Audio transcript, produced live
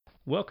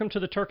Welcome to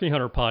the Turkey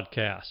Hunter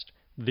Podcast,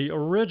 the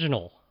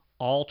original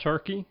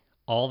all-turkey,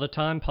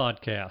 all-the-time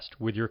podcast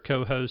with your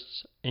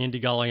co-hosts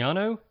Andy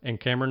Galliano and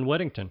Cameron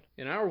Weddington.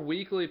 In our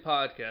weekly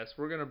podcast,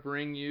 we're going to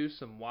bring you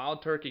some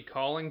wild turkey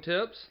calling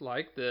tips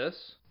like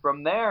this.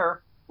 From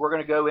there, we're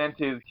going to go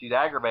into, she's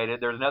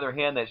aggravated, there's another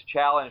hen that's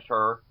challenged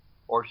her,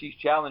 or she's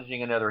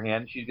challenging another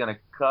hen, she's going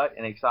to cut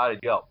an excited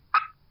yelp.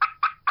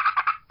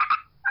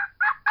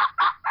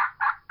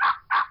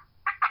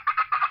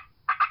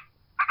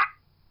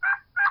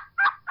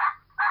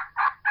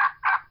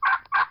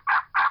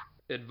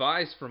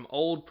 Advice from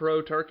old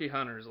pro turkey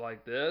hunters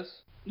like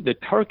this. The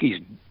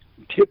turkeys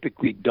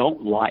typically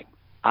don't like,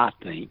 I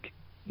think,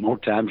 more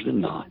times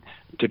than not,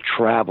 to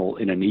travel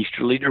in an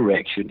easterly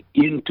direction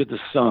into the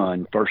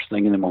sun first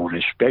thing in the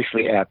morning,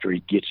 especially after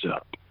he gets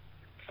up.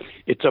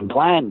 It's a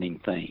blinding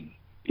thing.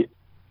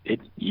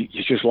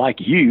 It's just like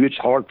you. It's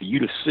hard for you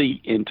to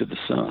see into the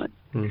sun.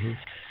 Mm-hmm.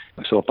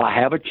 So if I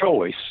have a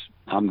choice,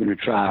 I'm going to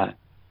try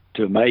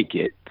to make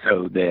it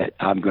so that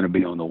I'm going to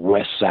be on the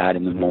west side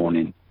in the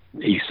morning,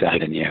 east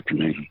side in the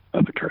afternoon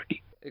of a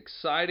turkey.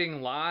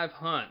 Exciting live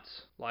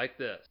hunts like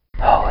this.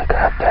 Holy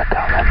crap, they're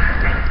coming.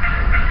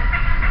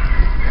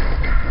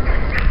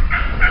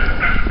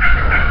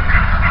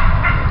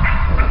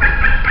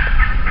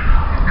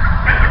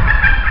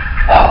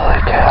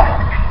 Holy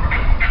cow.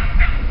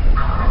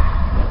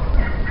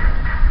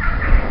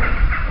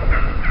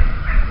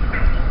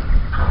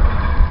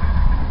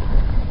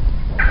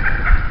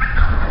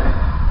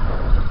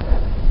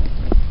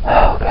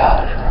 Oh,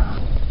 God.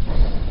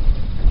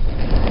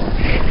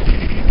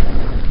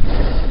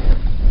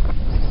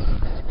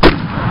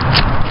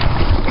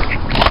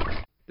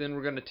 Then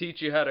we're going to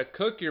teach you how to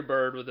cook your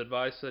bird with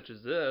advice such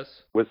as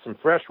this. With some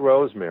fresh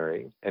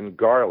rosemary and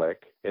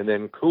garlic, and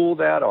then cool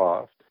that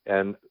off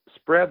and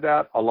spread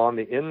that along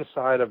the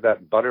inside of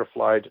that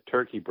butterflied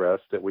turkey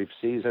breast that we've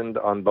seasoned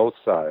on both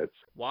sides.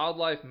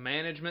 Wildlife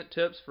management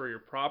tips for your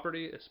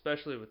property,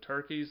 especially with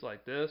turkeys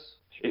like this.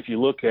 If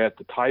you look at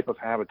the type of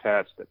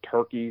habitats that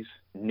turkeys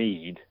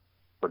need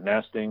for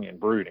nesting and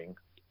brooding,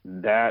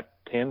 that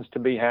tends to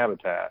be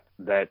habitat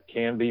that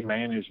can be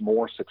managed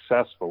more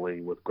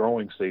successfully with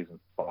growing season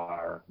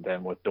fire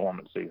than with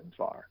dormant season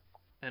fire.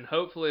 And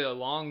hopefully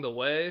along the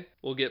way,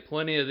 we'll get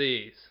plenty of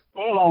these.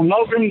 Well, on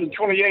November the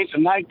 28th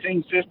of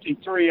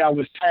 1953, I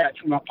was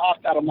hatched. When I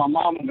popped out of my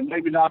mom and the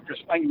baby doctor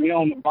spanked me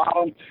on the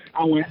bottom,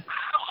 I went,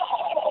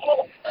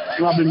 ow!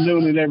 And I've been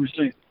doing it ever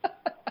since.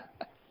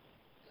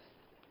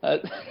 I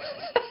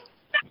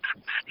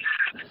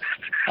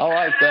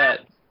like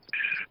that.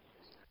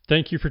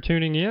 Thank you for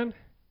tuning in.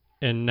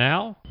 And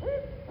now,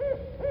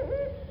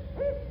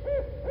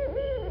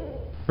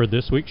 for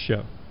this week's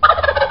show.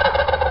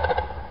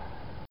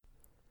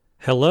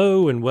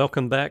 Hello and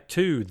welcome back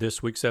to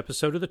this week's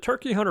episode of the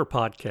Turkey Hunter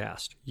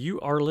Podcast. You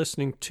are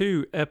listening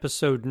to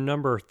episode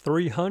number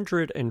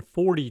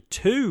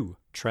 342,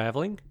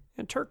 Traveling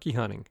and Turkey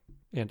Hunting.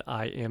 And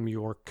I am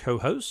your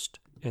co-host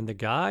and the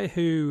guy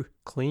who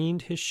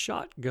cleaned his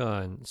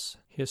shotguns,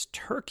 his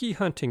turkey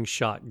hunting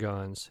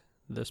shotguns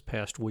this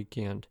past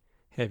weekend.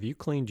 Have you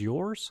cleaned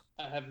yours?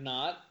 I have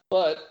not,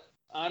 but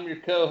I'm your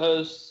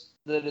co-host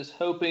that is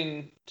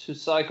hoping to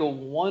cycle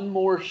one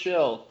more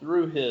shell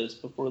through his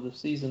before the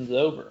season's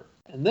over,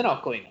 and then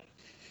I'll clean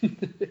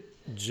it.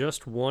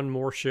 Just one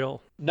more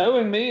shell?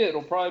 Knowing me,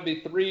 it'll probably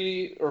be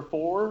 3 or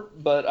 4,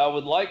 but I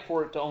would like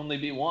for it to only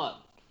be 1.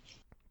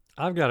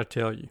 I've got to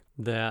tell you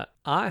that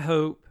I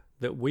hope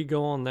that we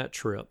go on that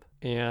trip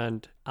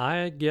and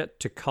I get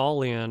to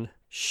call in,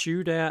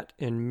 shoot at,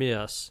 and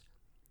miss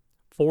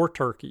 4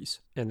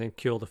 turkeys and then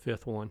kill the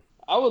 5th one.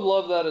 I would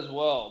love that as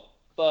well,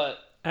 but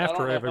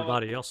after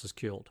everybody else is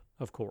killed,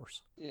 of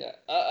course. Yeah,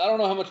 I don't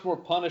know how much more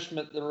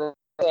punishment the right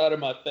side of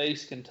my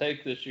face can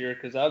take this year,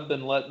 because I've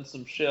been letting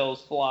some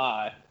shells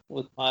fly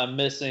with my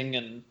missing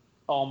and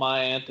all my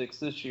antics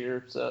this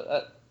year.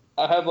 So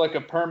I have like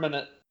a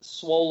permanent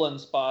swollen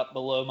spot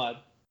below my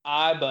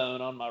eye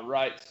bone on my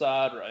right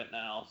side right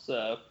now.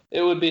 So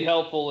it would be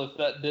helpful if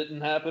that didn't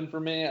happen for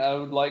me. I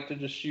would like to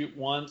just shoot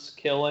once,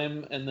 kill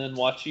him, and then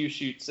watch you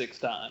shoot 6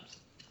 times.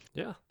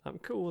 Yeah, I'm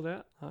cool with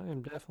that. I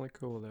am definitely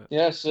cool with that.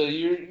 Yeah, so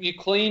you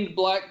cleaned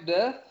Black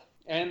Death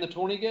and the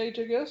 20 gauge,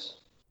 I guess?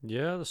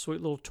 Yeah, the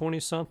sweet little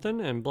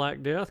 20-something, and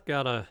Black Death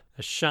got a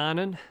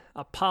shining,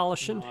 a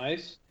polishing.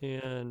 Nice.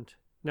 And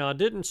now I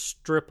didn't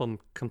strip them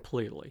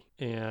completely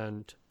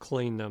and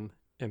clean them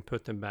and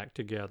put them back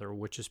together,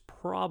 which is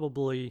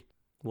probably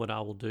what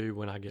I will do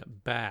when I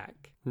get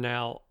back.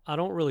 Now, I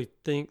don't really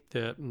think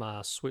that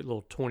my sweet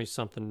little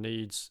 20-something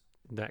needs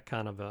that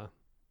kind of a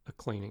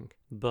cleaning,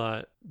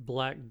 but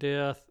Black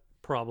Death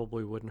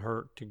probably wouldn't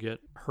hurt to get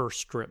her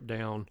stripped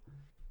down,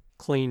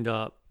 cleaned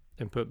up,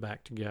 and put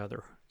back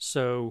together.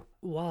 So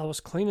while I was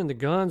cleaning the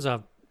guns,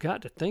 I've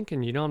got to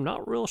thinking, I'm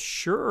not real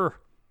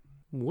sure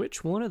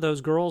which one of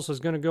those girls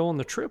is going to go on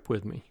the trip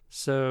with me.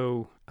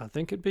 So I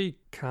think it'd be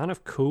kind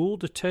of cool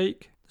to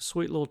take the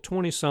sweet little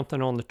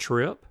 20-something on the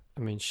trip. I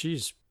mean,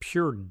 she's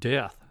pure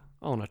death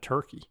on a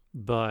turkey.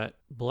 But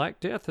Black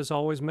Death has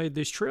always made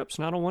these trips,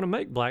 and I don't want to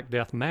make Black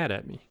Death mad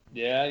at me.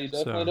 Yeah, you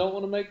definitely So- don't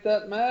want to make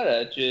that mad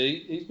at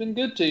you. He's been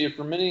good to you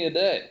for many a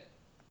day.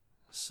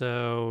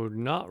 So,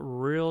 not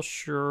real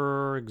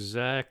sure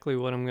exactly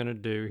what I'm going to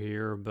do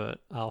here, but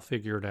I'll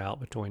figure it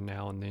out between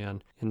now and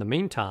then. In the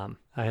meantime,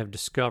 I have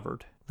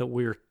discovered that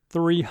we're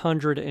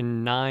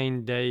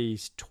 309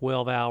 days,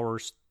 12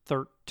 hours,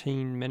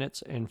 13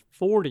 minutes, and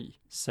 40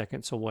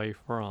 seconds away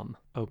from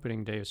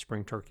opening day of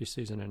spring turkey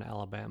season in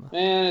Alabama.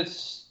 Man,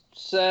 it's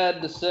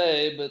sad to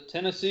say, but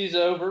Tennessee's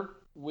over.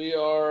 We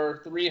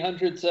are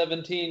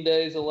 317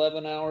 days,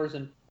 11 hours,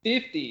 and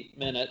 50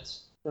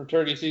 minutes from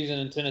turkey season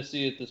in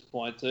Tennessee at this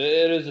point. So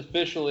it is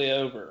officially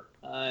over.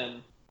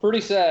 I'm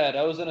pretty sad.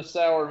 I was in a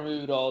sour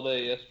mood all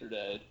day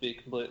yesterday, to be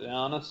completely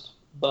honest.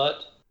 But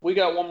we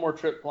got one more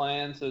trip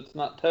planned, so it's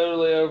not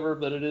totally over,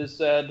 but it is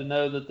sad to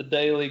know that the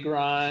daily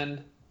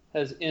grind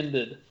has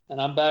ended.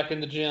 And I'm back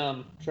in the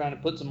gym trying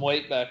to put some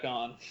weight back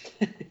on.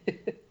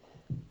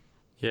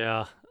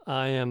 Yeah,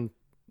 I am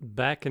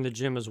back in the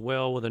gym as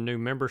well with a new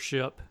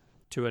membership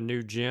to a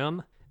new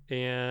gym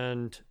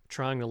and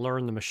trying to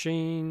learn the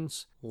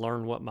machines,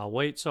 learn what my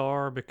weights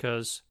are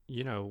because,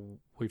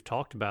 we've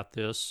talked about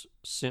this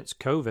since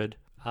COVID.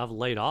 I've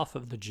laid off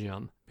of the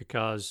gym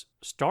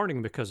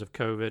starting because of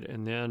COVID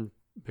and then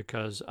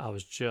because I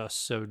was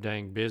just so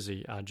dang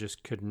busy. I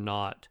just could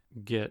not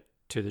get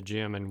to the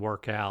gym and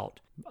work out.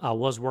 I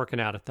was working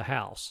out at the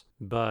house,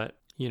 but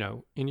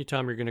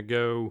anytime you're going to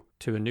go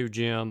to a new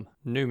gym,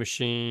 new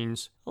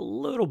machines, a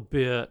little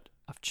bit,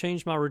 I've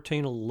changed my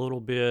routine a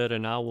little bit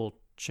and I will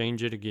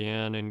change it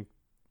again and,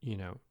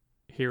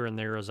 here and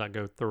there as I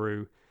go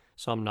through.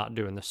 So I'm not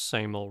doing the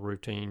same old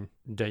routine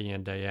day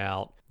in, day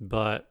out.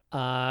 But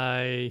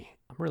I'm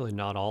really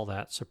not all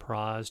that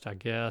surprised, I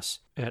guess,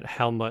 at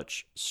how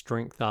much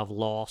strength I've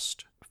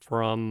lost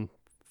from,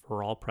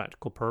 for all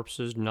practical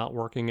purposes, not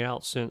working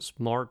out since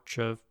March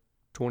of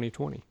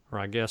 2020. Or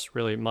I guess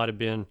really it might have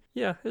been,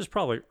 it was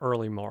probably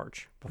early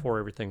March before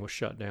everything was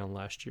shut down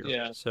last year.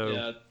 Yeah.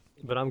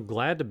 But I'm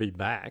glad to be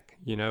back.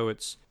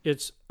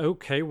 It's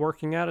okay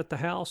working out at the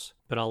house,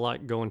 but I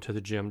like going to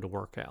the gym to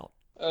work out.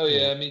 Oh,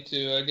 yeah, me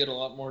too. I get a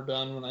lot more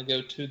done when I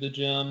go to the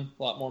gym,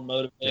 a lot more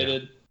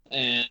motivated.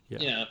 And,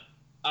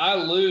 I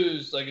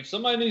lose. Like, if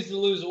somebody needs to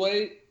lose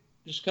weight,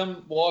 just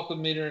come walk with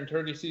me during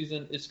turkey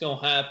season. It's going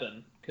to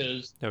happen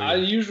because I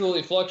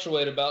usually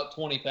fluctuate about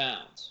 20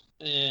 pounds.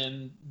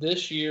 And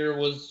this year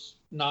was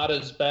not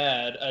as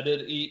bad. I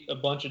did eat a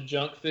bunch of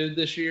junk food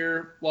this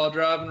year while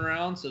driving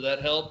around, so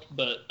that helped.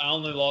 But I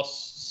only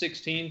lost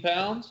 16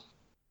 pounds.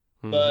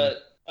 Mm-hmm.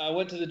 But I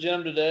went to the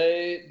gym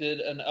today, did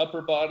an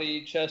upper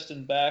body, chest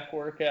and back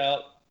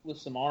workout with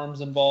some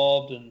arms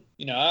involved. And,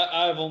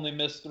 I've only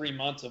missed 3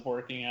 months of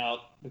working out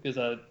because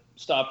I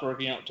stopped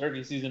working out when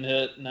turkey season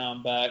hit. And now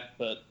I'm back.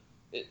 But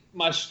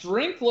my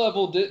strength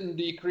level didn't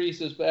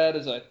decrease as bad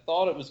as I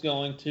thought it was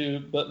going to,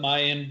 but my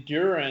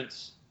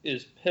endurance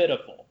is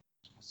pitiful.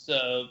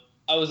 So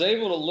I was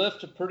able to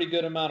lift a pretty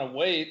good amount of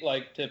weight,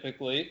 like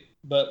typically,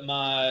 but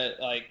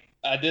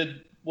I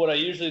did what I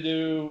usually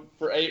do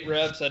for 8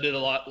 reps. I did a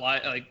lot,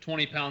 like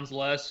 20 pounds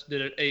less,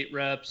 did it 8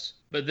 reps.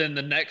 But then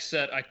the next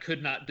set, I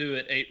could not do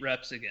it 8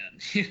 reps again.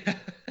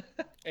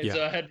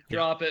 So I had to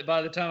drop it.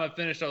 By the time I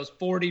finished, I was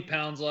 40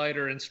 pounds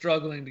lighter and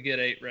struggling to get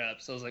 8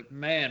 reps. I was like,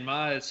 man,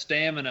 my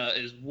stamina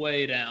is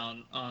way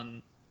down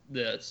on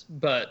this.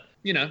 But,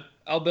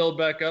 I'll build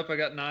back up. I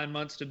got 9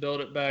 months to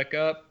build it back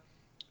up.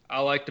 I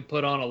like to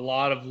put on a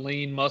lot of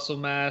lean muscle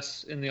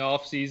mass in the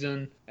off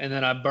season, and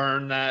then I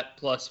burn that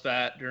plus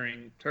fat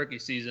during turkey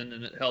season,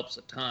 and it helps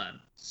a ton.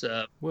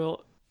 So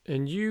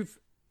and you've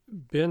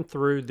been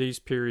through these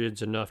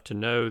periods enough to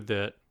know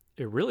that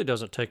it really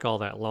doesn't take all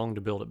that long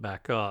to build it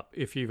back up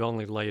if you've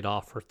only laid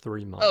off for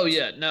 3 months. Oh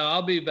yeah, no,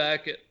 I'll be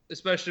back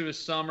especially with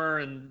summer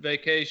and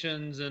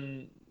vacations,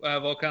 and I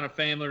have all kind of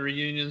family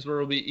reunions where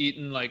we'll be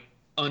eating like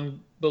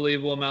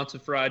unbelievable amounts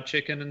of fried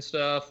chicken and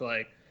stuff.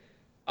 Like,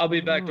 I'll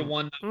be back to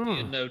 190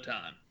 in no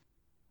time.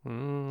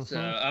 Mm-hmm. So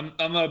I'm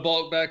gonna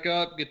bulk back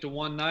up, get to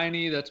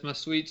 190. That's my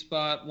sweet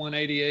spot.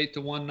 188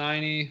 to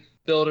 190.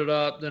 Build it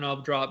up, then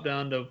I'll drop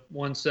down to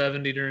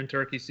 170 during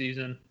turkey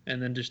season,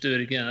 and then just do it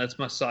again. That's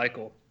my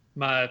cycle.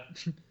 My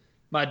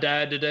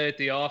dad today at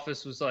the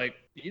office was like,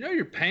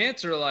 your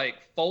pants are like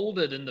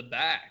folded in the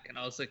back, and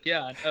I was like,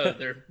 yeah, I know.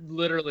 They're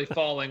literally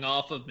falling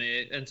off of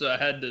me, and so I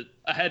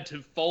had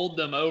to fold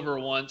them over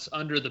once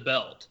under the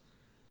belt.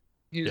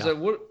 He was like,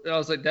 "What?" I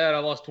was like, "Dad, I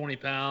lost 20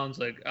 pounds.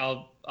 Like,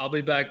 I'll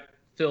be back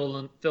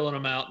filling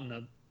them out in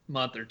a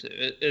month or two."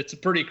 It's a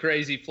pretty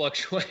crazy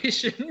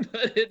fluctuation,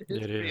 but it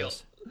is real.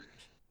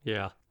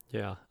 Yeah.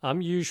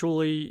 I'm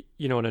usually,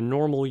 in a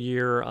normal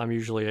year, I'm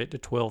usually 8 to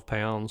 12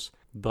 pounds,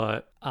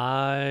 but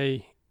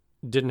I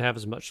didn't have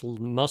as much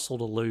muscle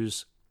to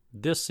lose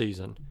this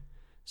season,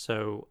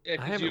 so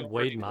I haven't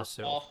weighed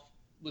myself. Off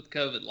with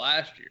COVID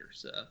last year,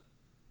 so.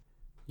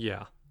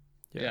 Yeah.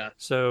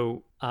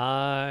 So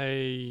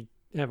I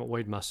haven't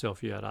weighed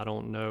myself yet. I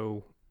don't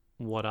know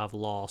what I've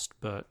lost,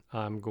 but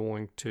I'm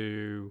going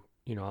to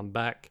I'm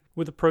back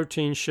with the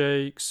protein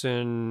shakes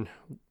and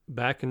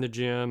back in the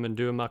gym and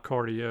doing my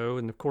cardio.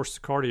 And of course,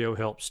 the cardio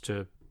helps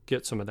to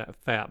get some of that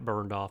fat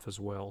burned off as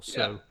well.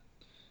 So,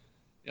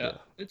 yeah.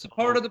 It's a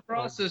part of the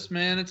process,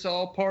 man. It's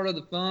all part of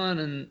the fun.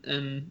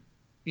 And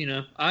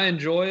I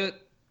enjoy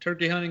it.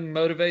 Turkey hunting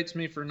motivates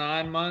me for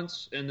 9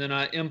 months, and then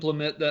I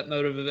implement that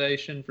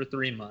motivation for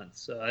 3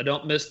 months. So I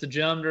don't miss the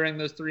gym during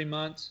those 3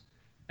 months,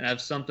 and I have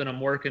something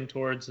I'm working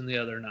towards in the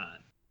other 9.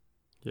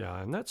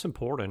 Yeah, and that's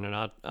important.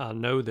 And I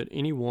know that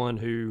anyone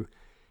who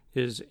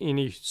is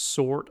any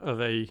sort of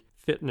a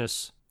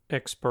fitness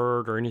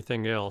expert or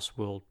anything else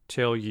will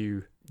tell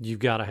you you've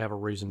got to have a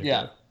reason to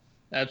go.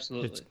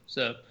 Absolutely.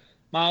 So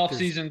my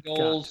off-season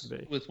goals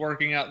with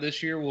working out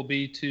this year will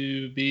be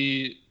to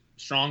be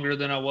stronger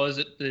than I was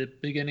at the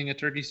beginning of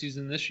turkey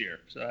season this year.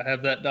 So I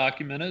have that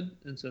documented,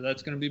 and so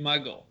that's going to be my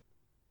goal.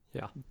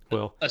 Yeah.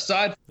 Well,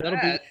 aside from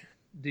that,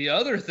 the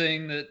other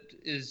thing that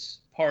is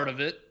part of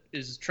it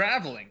is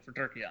traveling for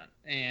turkey hunt.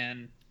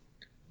 And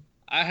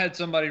I had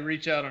somebody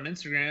reach out on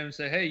Instagram and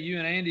say, hey, you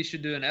and Andy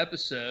should do an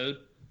episode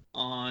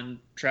on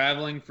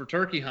traveling for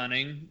turkey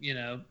hunting,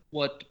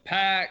 what to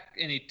pack,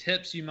 any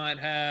tips you might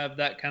have,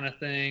 that kind of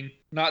thing.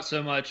 Not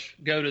so much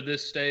go to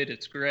this state,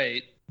 it's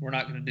great. We're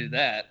not going to do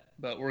that,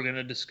 but we're going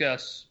to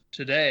discuss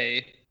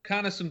today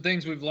kind of some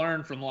things we've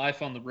learned from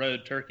life on the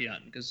road turkey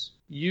hunting, because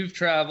you've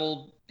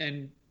traveled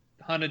and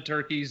hunted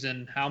turkeys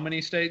in how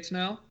many states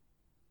now?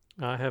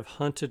 I have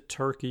hunted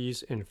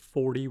turkeys in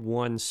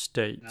 41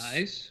 states.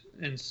 Nice.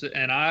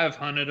 And I've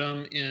hunted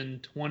them in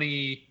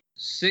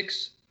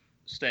 26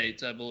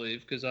 states, I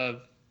believe, because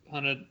I've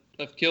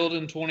killed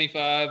in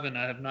 25 and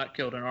I have not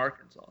killed in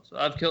Arkansas. So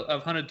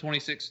I've hunted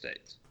 26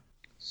 states.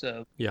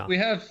 So we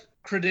have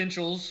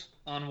credentials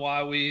on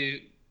why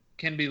we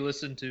can be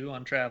listened to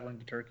on traveling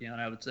to turkey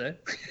hunt, I would say.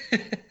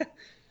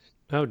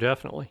 Oh,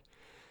 definitely.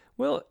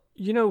 Well,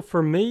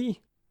 for me,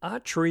 I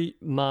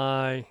treat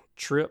my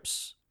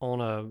trips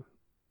on a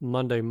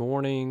Monday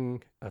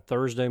morning, a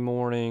Thursday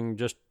morning,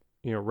 just,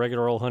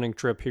 regular old hunting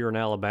trip here in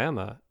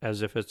Alabama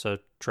as if it's a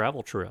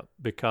travel trip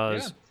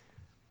because,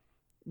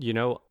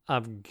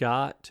 I've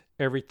got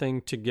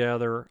everything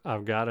together.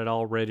 I've got it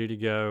all ready to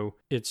go.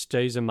 It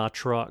stays in my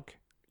truck,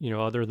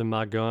 other than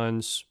my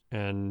guns,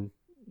 and,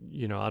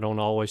 I don't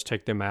always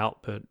take them out,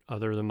 but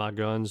other than my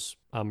guns,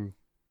 I'm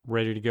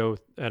ready to go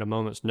at a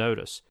moment's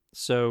notice.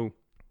 So,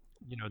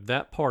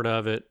 that part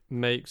of it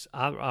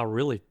I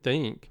really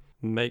think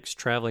makes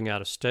traveling out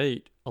of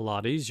state a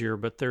lot easier,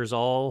 but there's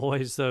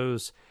always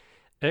those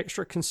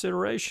extra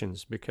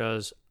considerations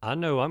because I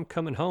know I'm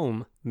coming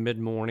home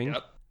mid-morning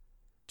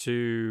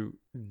to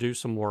do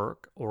some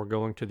work or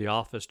going to the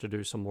office to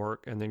do some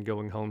work and then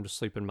going home to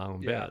sleep in my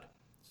own bed.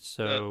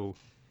 So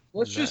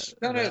let's just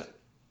kind of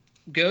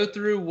go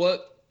through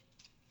what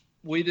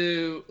we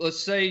do. Let's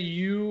say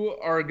you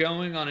are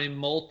going on a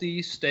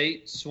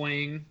multi-state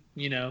swing.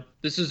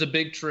 This is a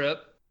big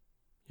trip.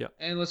 Yeah.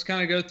 And let's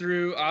kind of go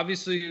through,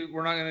 obviously,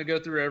 we're not going to go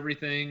through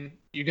everything.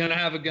 You're going to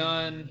have a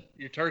gun,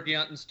 your turkey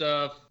hunting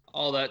stuff,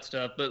 all that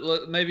stuff.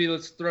 But maybe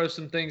let's throw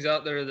some things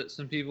out there that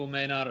some people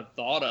may not have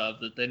thought of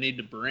that they need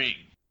to bring.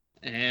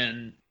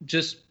 And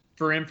just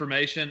for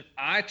information,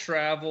 I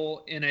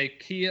travel in a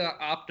Kia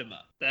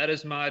Optima. That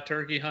is my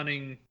turkey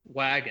hunting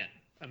wagon.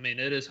 I mean,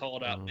 it has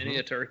hauled out many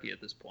a turkey at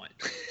this point.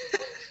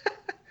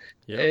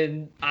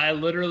 And I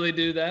literally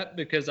do that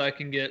because I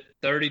can get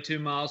 32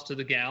 miles to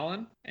the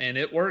gallon, and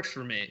it works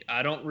for me.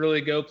 I don't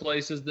really go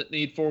places that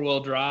need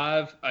 4-wheel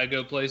drive. I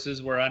go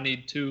places where I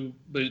need 2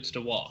 boots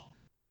to walk.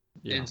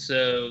 Yeah. And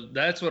so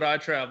that's what I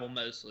travel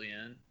mostly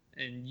in.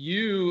 And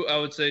you, I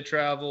would say,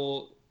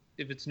 travel,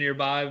 if it's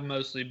nearby,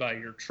 mostly by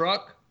your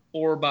truck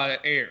or by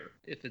air,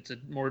 if it's a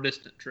more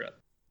distant trip.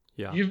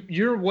 Yeah.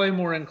 You're way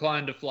more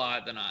inclined to fly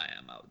than I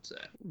am, I would say.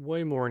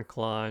 Way more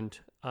inclined.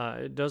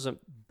 It doesn't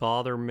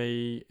bother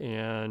me,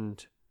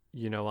 and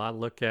I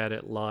look at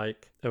it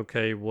like,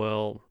 okay,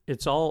 well,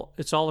 it's all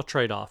a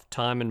trade-off,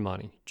 time and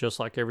money, just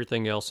like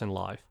everything else in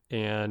life.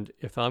 And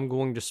if I'm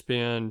going to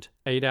spend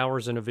 8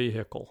 hours in a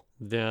vehicle,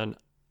 then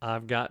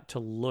I've got to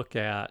look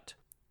at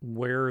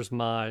what is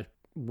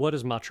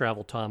my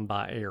travel time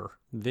by air.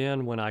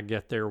 Then when I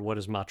get there, what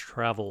is my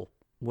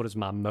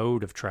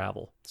mode of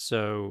travel?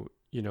 So,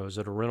 is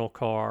it a rental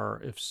car?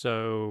 If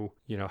so,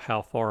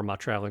 how far am I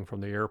traveling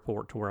from the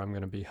airport to where I'm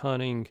going to be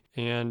hunting?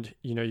 And,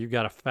 you've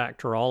got to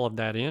factor all of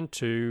that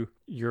into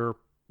your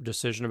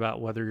decision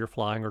about whether you're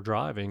flying or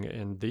driving.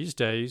 And these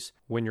days,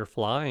 when you're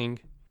flying,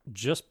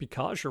 just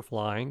because you're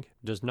flying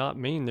does not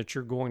mean that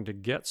you're going to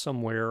get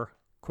somewhere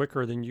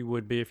quicker than you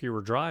would be if you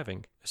were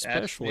driving.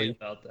 Especially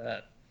Ask me about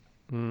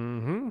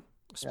that.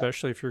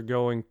 Especially if you're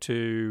going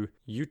to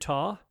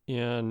Utah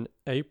in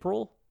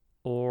April.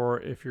 Or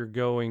if you're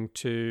going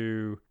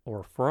to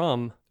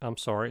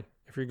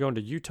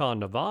Utah,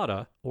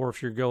 Nevada, or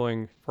if you're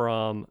going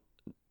from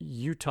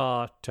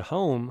Utah to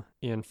home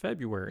in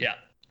February. Yeah.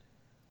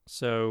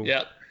 So,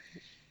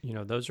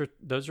 those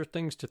are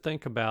things to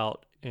think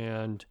about,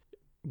 and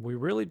we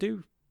really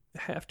do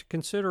have to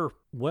consider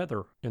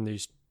weather in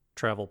these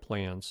travel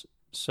plans.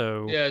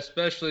 So Yeah,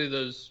 especially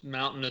those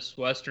mountainous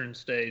western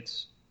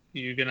states,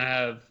 you're going to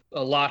have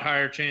a lot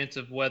higher chance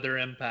of weather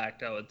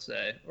impact, I would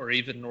say, or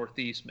even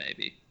northeast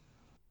maybe.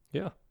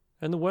 yeah,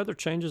 and the weather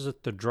changes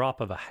at the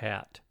drop of a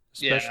hat,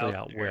 Yeah, especially out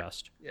out there.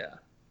 west. Yeah,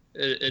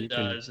 it You can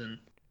does. And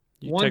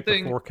you one take the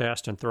thing,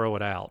 forecast and throw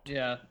it out.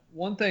 yeah,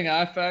 one thing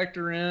I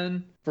factor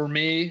in for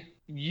me,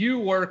 you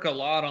work a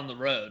lot on the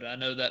road. I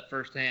know that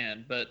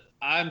firsthand, but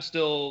I'm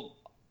still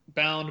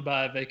bound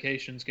by a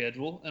vacation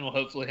schedule and will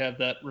hopefully have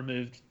that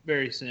removed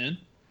very soon.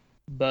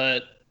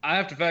 But I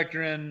have to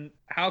factor in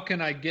how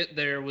can I get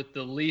there with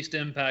the least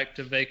impact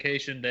to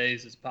vacation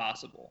days as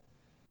possible.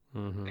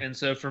 Hmm. And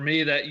so for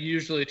me, that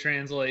usually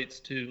translates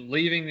to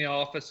leaving the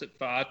office at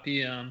 5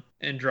 p.m.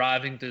 and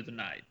driving through the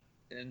night.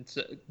 And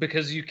so,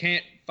 because you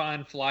can't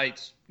find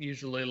flights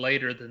usually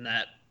later than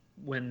that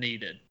when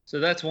needed. So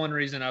that's one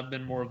reason I've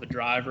been more of a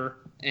driver.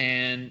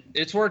 And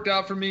it's worked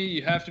out for me.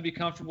 You have to be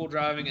comfortable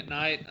driving at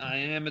night. I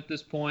am at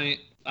this point.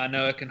 I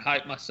know I can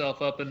hype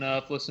myself up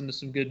enough, listen to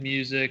some good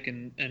music,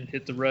 and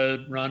hit the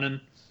road running.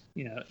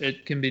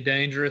 It can be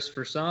dangerous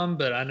for some,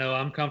 but I know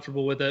I'm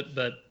comfortable with it.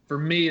 But for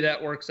me,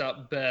 that works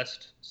out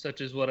best,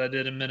 such as what I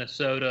did in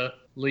Minnesota.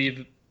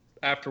 Leave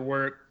after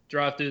work,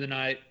 drive through the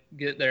night,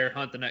 get there,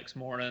 hunt the next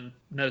morning,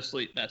 no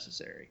sleep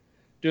necessary.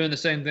 Doing the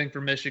same thing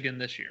for Michigan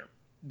this year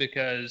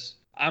because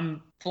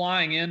I'm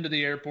flying into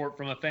the airport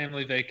from a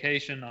family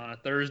vacation on a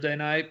Thursday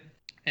night.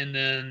 And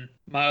then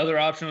my other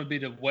option would be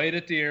to wait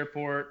at the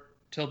airport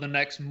till the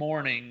next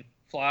morning,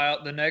 fly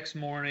out the next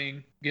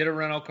morning, get a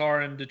rental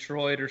car in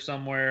Detroit or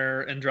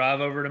somewhere, and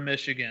drive over to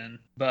Michigan.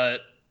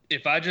 But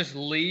if I just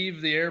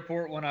leave the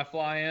airport when I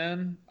fly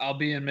in, I'll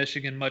be in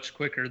Michigan much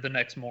quicker the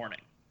next morning.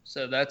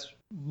 So that's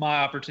my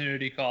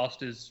opportunity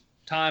cost is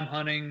time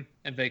hunting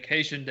and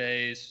vacation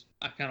days.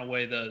 I kind of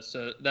weigh those.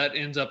 So that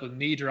ends up with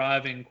me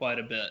driving quite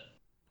a bit.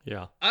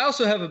 Yeah. I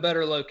also have a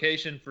better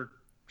location for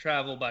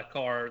travel by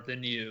car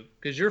than you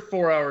because you're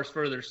 4 hours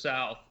further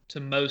south to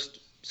most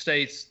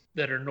states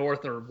that are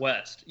north or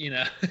west,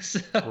 So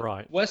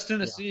Right. West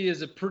Tennessee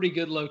is a pretty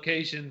good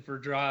location for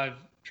drive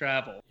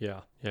travel.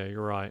 Yeah. Yeah,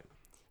 you're right.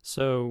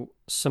 So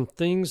some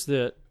things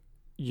that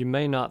you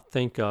may not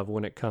think of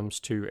when it comes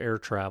to air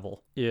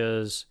travel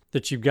is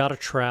that you've got to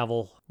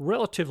travel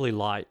relatively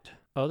light.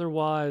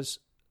 Otherwise,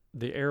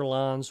 the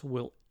airlines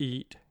will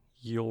eat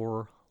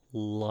your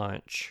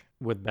lunch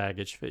with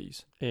baggage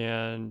fees.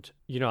 And,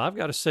 I've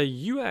got to say,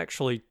 you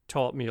actually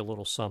taught me a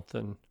little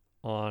something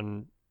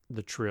on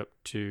the trip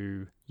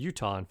to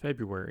Utah in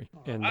February.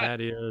 And right.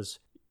 that is,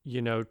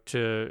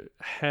 to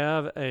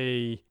have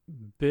a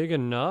big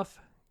enough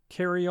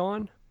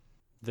carry-on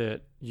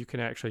that you can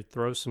actually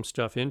throw some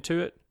stuff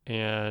into it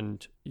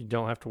and you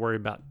don't have to worry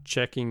about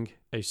checking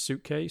a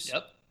suitcase.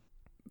 Yep.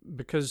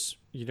 Because,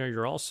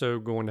 you're also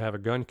going to have a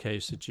gun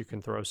case that you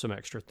can throw some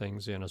extra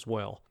things in as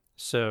well.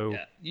 So,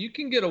 yeah, you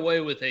can get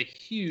away with a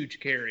huge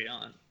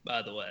carry-on,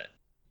 by the way.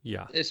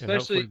 Yeah, especially and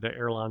hopefully the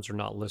airlines are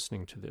not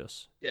listening to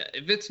this. Yeah,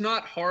 if it's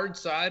not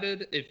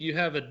hard-sided, if you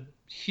have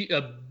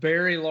a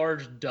very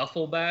large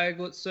duffel bag,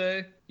 let's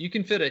say, you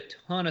can fit a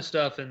ton of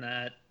stuff in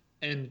that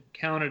and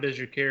count it as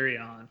your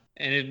carry-on.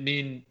 And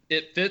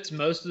it fits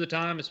most of the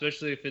time,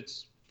 especially if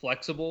it's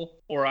flexible.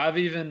 Or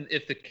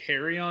if the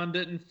carry-on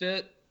didn't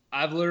fit,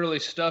 I've literally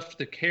stuffed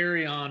the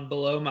carry-on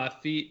below my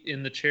feet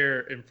in the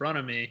chair in front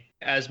of me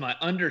as my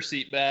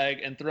underseat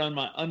bag and thrown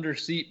my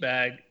underseat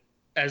bag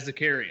as the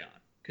carry-on.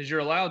 Because you're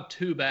allowed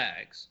 2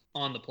 bags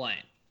on the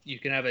plane. You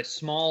can have a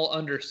small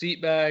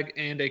underseat bag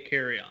and a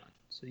carry-on.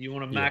 So you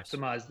want to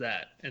maximize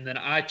that. And then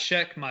I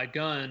check my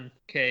gun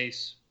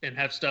case and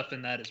have stuff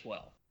in that as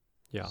well.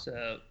 Yeah.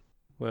 So,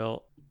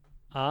 well,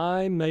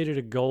 I made it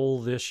a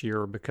goal this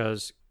year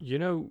because,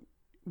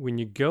 when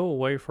you go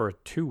away for a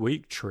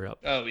 2-week trip.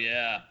 Oh,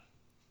 yeah.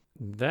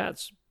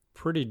 That's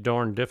pretty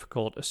darn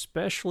difficult,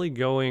 especially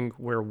going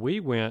where we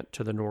went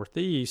to the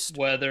Northeast.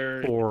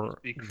 Weather for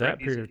that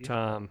period of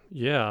time.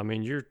 Yeah, I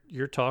mean,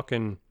 you're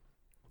talking,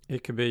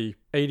 it could be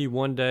 80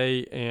 one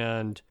day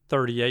and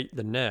 38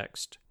 the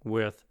next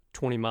with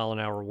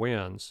 20-mile-an-hour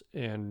winds,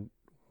 and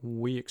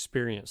we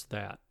experienced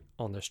that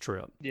on this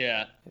trip.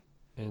 Yeah.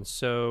 And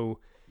so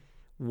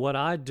what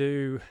I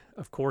do,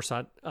 of course,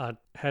 I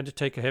had to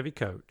take a heavy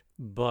coat,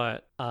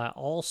 but I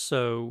always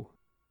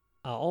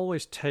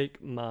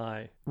take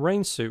my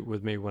rain suit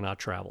with me when I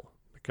travel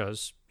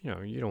because,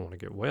 you don't want to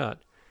get wet.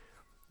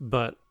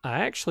 But I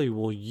actually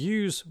will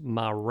use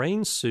my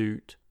rain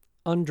suit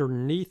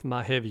underneath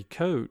my heavy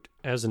coat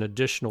as an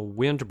additional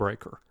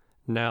windbreaker.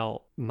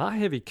 Now, my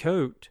heavy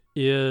coat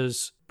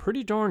is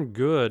pretty darn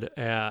good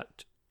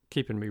at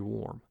keeping me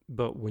warm.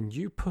 But when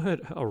you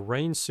put a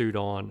rain suit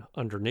on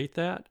underneath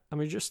that, I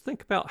mean, just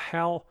think about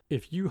how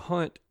if you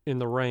hunt in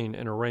the rain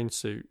in a rain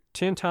suit,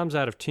 10 times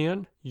out of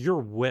 10, you're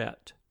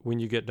wet when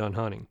you get done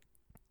hunting.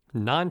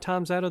 9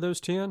 times out of those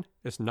 10,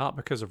 it's not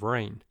because of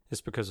rain,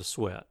 it's because of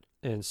sweat.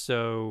 And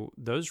so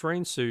those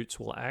rain suits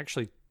will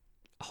actually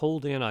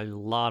hold in a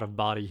lot of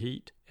body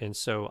heat. And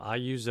so I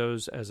use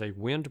those as a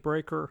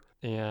windbreaker,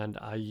 and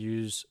I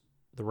use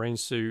the rain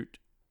suit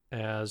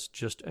as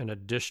just an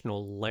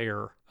additional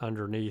layer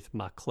underneath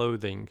my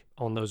clothing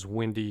on those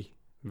windy,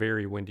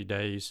 very windy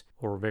days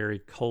or very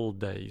cold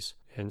days.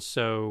 And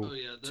so, Oh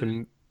yeah,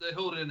 they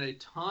hold in a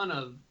ton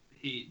of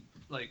heat,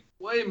 like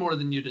way more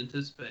than you'd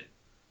anticipate.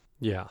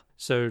 yeah.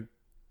 So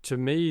to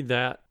me,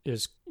 that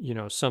is,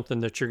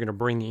 something that you're going to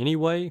bring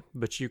anyway,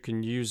 but you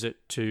can use it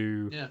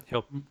to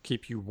help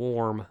keep you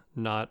warm,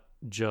 not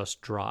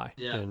just dry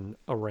in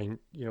a rain,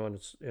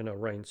 in a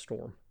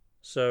rainstorm.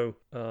 So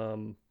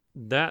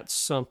that's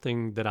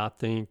something that I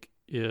think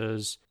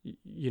is,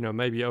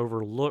 maybe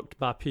overlooked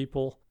by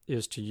people,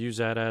 is to use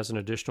that as an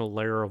additional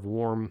layer of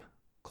warm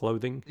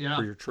clothing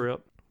for your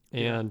trip.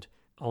 And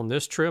on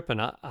this trip,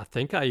 and I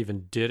think I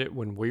even did it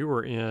when we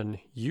were in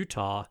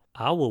Utah,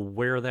 I will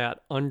wear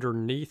that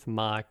underneath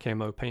my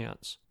camo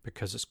pants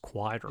because it's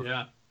quieter.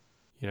 Yeah.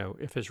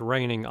 If it's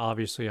raining,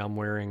 obviously I'm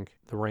wearing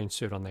the rain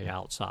suit on the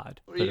outside.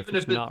 Or but even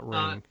if it's not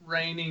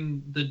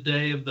raining the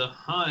day of the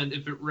hunt,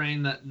 if it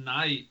rained that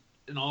night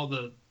and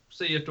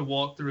say you have to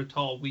walk through a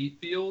tall wheat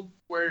field,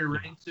 wear your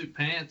rain suit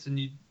pants and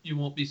you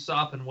won't be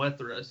sopping wet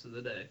the rest of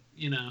the day,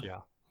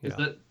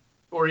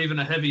 or even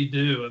a heavy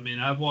dew. I mean,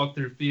 I've walked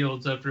through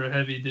fields after a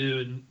heavy dew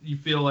and you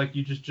feel like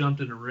you just jumped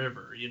in a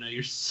river.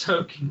 You're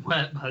soaking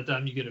wet by the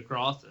time you get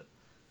across it.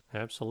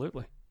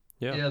 Absolutely.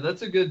 Yeah. Yeah,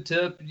 that's a good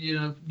tip.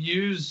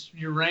 Use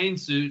your rain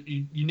suit.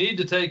 You need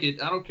to take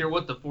it. I don't care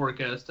what the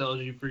forecast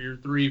tells you for your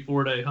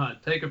 3-4 day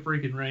hunt. Take a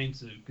freaking rain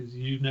suit because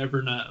you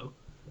never know.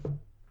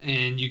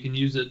 And you can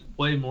use it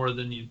way more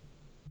than you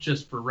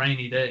just for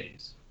rainy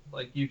days,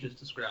 like you just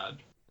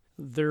described.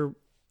 They're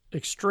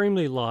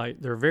extremely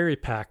light. They're very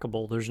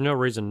packable. There's no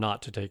reason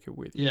not to take it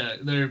with you. Yeah,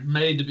 they're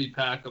made to be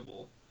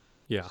packable.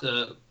 Yeah.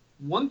 So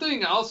one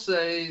thing I'll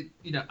say,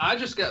 I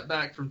just got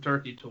back from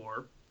Turkey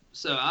Tour,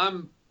 so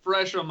I'm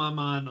fresh on my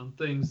mind on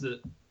things that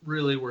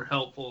really were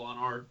helpful on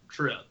our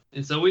trip.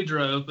 And so we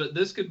drove, but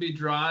this could be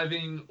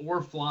driving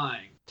or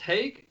flying.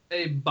 Take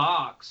a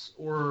box,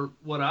 or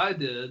what I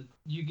did,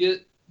 you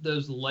get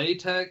those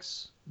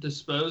latex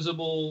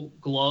disposable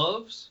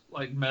gloves,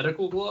 like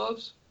medical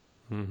gloves,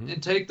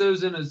 and take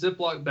those in a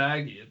Ziploc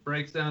baggie. It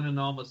breaks down into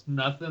almost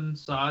nothing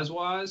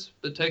size-wise,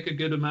 but take a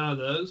good amount of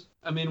those.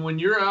 I mean, when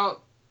you're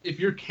out, if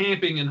you're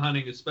camping and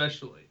hunting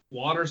especially,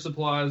 water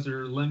supplies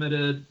are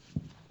limited,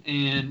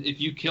 and if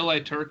you kill a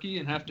turkey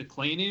and have to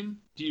clean him,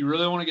 do you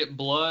really want to get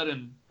blood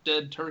and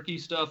dead turkey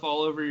stuff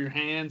all over your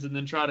hands and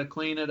then try to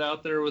clean it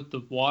out there with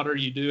the water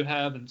you do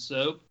have and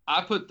soap?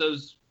 I put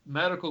those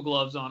medical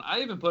gloves on. I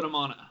even put them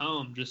on at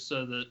home just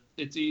so that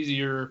it's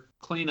easier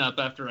cleanup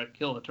after I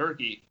kill a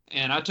turkey.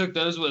 And I took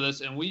those with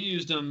us and we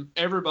used them.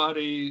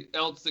 Everybody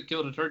else that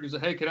killed a turkey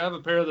said, hey, could I have a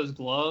pair of those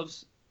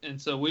gloves? And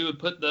so we would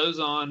put those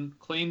on,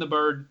 clean the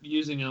bird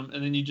using them,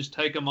 and then you just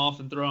take them off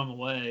and throw them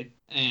away,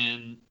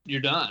 and you're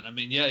done. I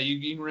mean, yeah,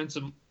 you can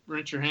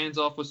rinse your hands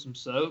off with some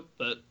soap,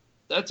 but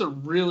that's a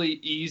really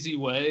easy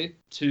way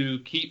to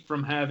keep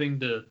from having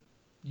to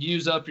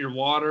use up your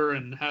water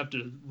and have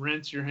to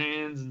rinse your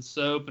hands in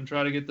soap and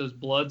try to get those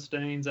blood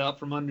stains out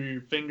from under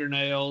your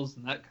fingernails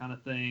and that kind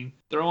of thing.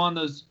 Throw on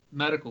those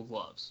medical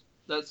gloves.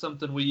 That's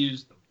something we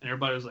used them. And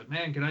everybody was like,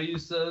 man, can I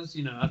use those?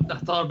 I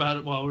thought about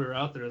it while we were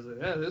out there. I was like,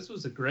 yeah, this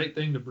was a great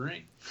thing to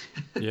bring.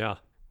 Yeah,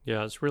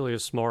 it's really a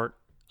smart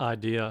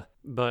idea.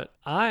 But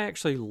I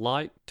actually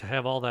like to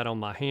have all that on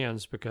my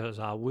hands because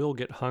I will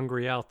get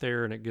hungry out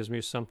there and it gives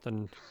me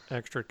something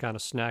extra to kind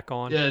of snack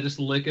on. Yeah, just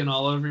licking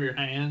all over your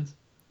hands.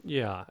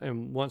 Yeah,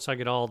 and once I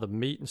get all the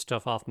meat and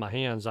stuff off my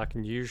hands, I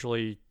can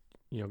usually,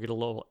 get a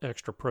little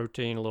extra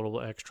protein, a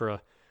little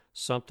extra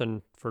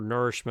something for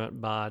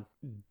nourishment by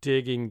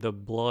digging the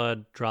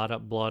dried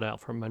up blood out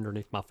from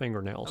underneath my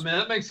fingernails. I mean,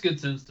 that makes good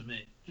sense to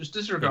me. Just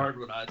disregard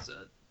what I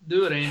said.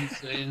 Do what Andy's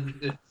saying.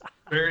 It's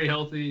very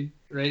healthy.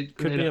 Great.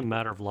 Could be a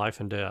matter of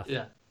life and death.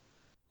 Yeah.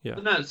 Yeah.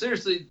 But no,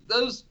 seriously,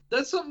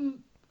 that's something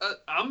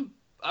I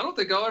don't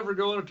think I'll ever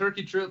go on a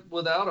turkey trip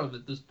without them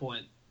at this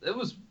point. It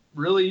was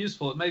really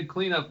useful. It made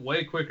cleanup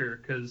way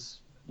quicker because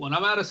when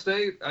I'm out of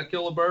state, I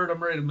kill a bird,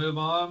 I'm ready to move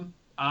on.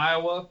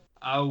 Iowa,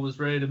 I was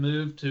ready to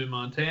move to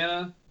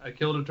Montana. I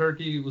killed a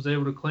turkey, was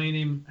able to clean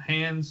him,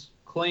 hands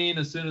clean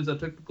as soon as I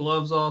took the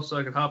gloves off so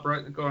I could hop right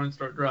in the car and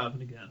start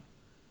driving again.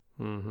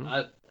 Mm-hmm.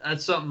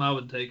 That's something I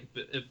would take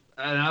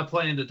and I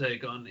plan to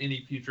take on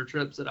any future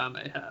trips that I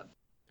may have.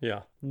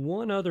 Yeah.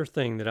 One other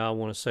thing that I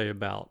want to say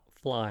about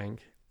flying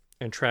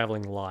and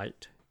traveling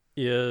light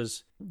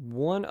is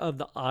one of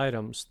the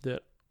items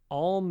that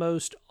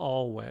almost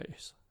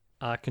always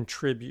I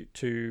contribute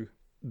to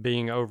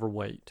being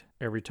overweight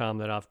every time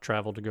that I've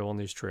traveled to go on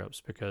these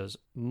trips, because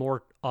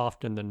more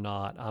often than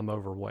not, I'm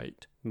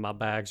overweight. My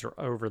bags are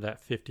over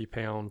that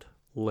 50-pound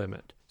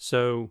limit.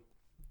 So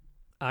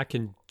I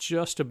can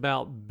just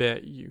about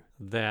bet you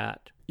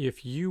that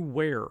if you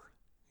wear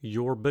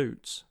your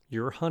boots,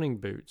 your hunting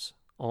boots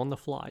on the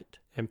flight,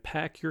 and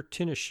pack your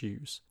tennis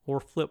shoes or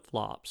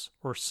flip-flops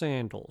or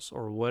sandals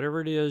or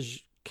whatever it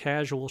is,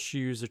 casual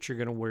shoes that you're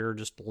going to wear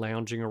just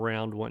lounging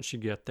around once you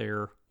get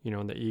there,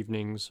 in the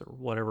evenings or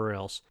whatever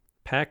else,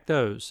 pack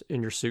those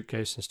in your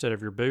suitcase instead of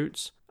your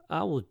boots.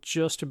 I will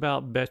just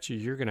about bet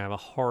you're going to have a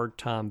hard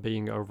time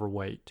being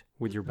overweight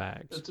with your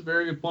bags. That's a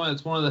very good point.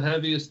 It's one of the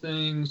heaviest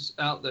things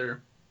out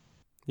there.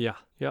 Yeah.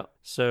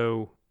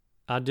 So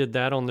I did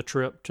that on the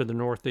trip to the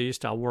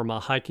Northeast. I wore my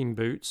hiking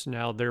boots.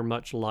 Now they're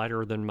much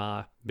lighter than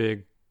my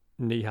big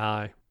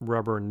knee-high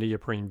rubber and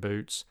neoprene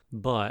boots,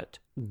 but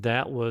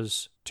that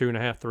was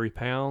 2.5, 3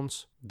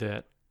 pounds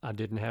that I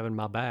didn't have in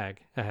my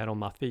bag. I had on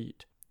my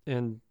feet.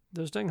 And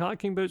those dang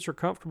hiking boots are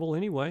comfortable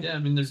anyway. Yeah, I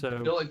mean, they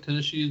feel like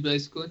tennis shoes,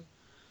 basically.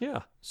 Yeah.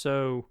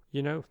 So,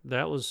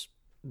 that was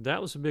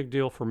a big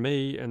deal for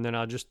me. And then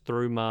I just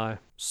threw my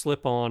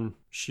slip-on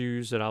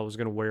shoes that I was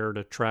going to wear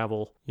to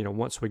travel,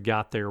 once we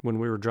got there. When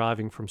we were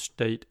driving from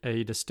state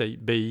A to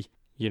state B,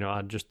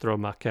 I'd just throw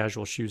my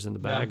casual shoes in the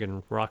bag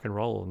and rock and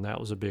roll, and that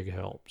was a big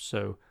help.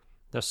 So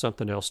that's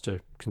something else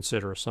to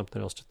consider,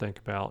 something else to think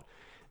about.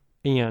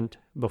 And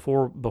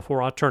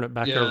before I turn it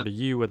back over to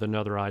you with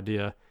another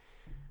idea,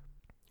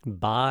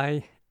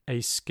 buy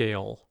a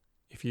scale.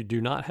 If you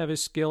do not have a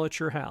scale at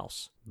your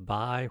house,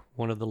 buy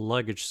one of the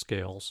luggage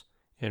scales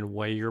and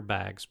weigh your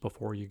bags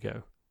before you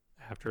go,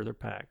 after they're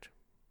packed.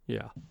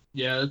 Yeah.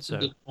 Yeah, that's a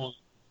good point.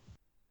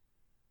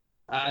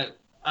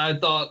 I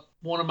thought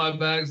one of my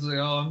bags was like,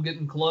 oh, I'm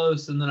getting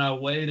close, and then I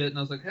weighed it, and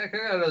I was like, heck,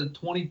 I got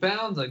 20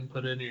 pounds I can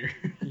put in here.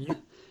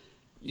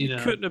 You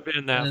couldn't have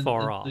been that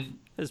far off.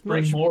 As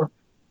much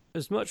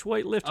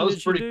weightlifting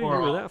as you do, you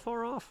were that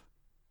far off?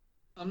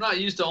 I'm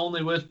not used to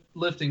only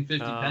lifting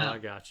 50 pounds. I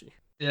got you.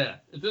 Yeah,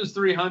 if it was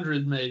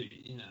 300,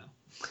 maybe,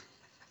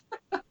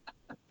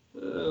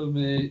 Oh,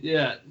 man.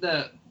 Yeah,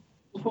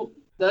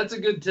 that's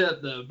a good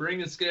tip, though.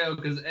 Bring a scale,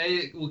 because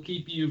it will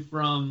keep you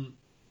from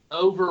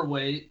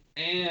overweight,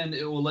 and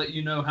it will let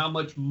you know how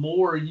much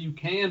more you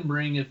can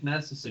bring if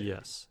necessary.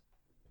 Yes.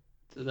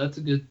 So that's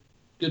a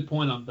good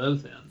point on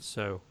both ends.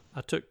 So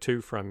I took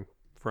 2 from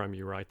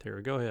you right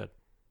there. Go ahead.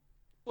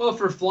 Well,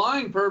 for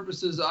flying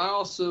purposes, I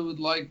also would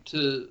like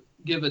to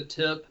give a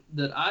tip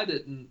that I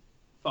didn't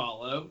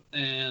follow,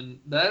 and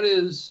that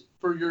is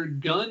for your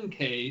gun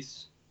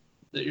case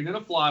that you're going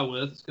to fly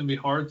with. It's going to be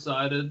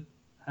hard-sided,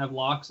 have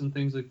locks and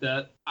things like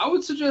that. I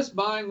would suggest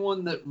buying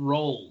one that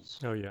rolls.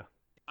 Oh, yeah.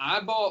 I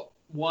bought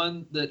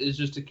one that is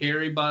just a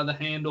carry by the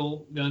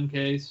handle gun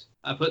case.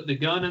 I put the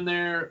gun in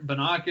there,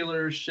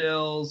 binoculars,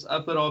 shells. I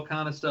put all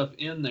kind of stuff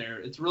in there.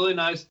 It's really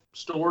nice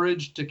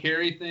storage to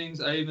carry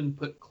things. I even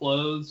put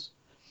clothes.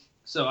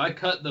 So I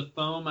cut the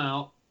foam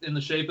out in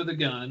the shape of the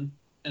gun,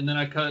 and then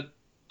I cut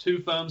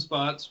 2 foam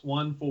spots,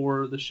 one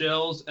for the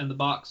shells and the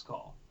box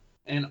call.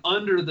 And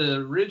under the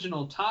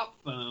original top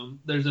foam,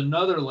 there's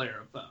another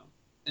layer of foam.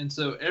 And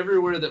so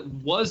everywhere that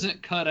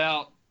wasn't cut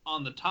out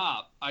on the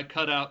top, I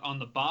cut out on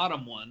the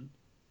bottom one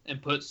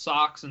and put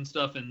socks and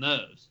stuff in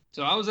those.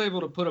 So I was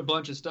able to put a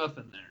bunch of stuff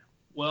in there.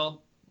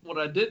 Well, what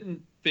I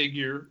didn't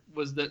figure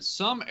was that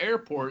some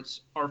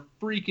airports are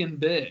freaking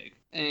big,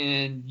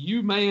 and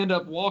you may end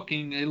up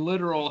walking a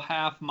literal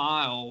half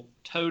mile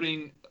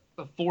toting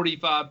a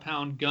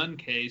 45-pound gun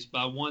case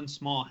by one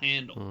small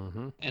handle.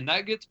 Mm-hmm. And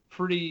that gets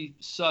pretty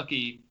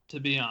sucky, to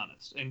be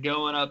honest. And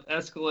going up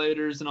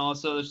escalators and all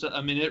this other stuff,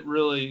 I mean, it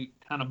really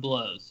kind of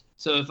blows.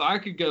 So if I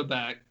could go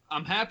back,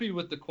 I'm happy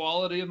with the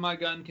quality of my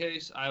gun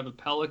case. I have a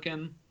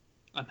Pelican.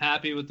 I'm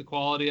happy with the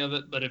quality of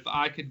it. But if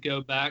I could go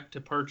back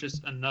to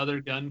purchase another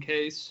gun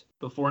case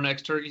before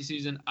next turkey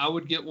season, I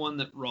would get one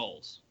that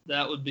rolls.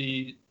 That would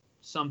be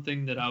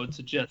something that I would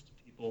suggest to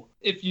people,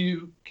 if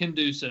you can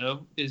do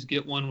so, is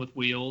get one with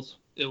wheels.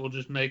 It will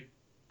just make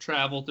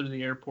travel through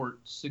the airport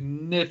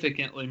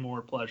significantly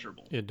more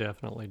pleasurable. It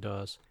definitely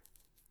does.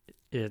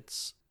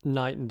 It's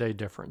night and day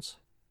difference.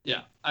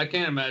 Yeah, I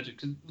can't imagine,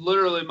 because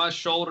literally my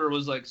shoulder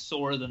was like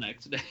sore the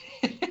next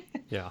day.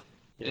 Yeah.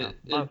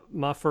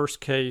 My first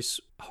case,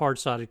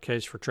 hard-sided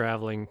case for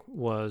traveling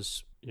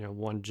was,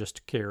 one just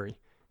to carry,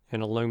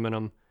 an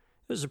aluminum.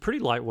 It was a pretty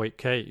lightweight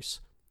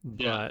case,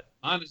 but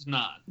mine is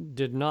not.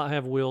 Did not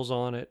have wheels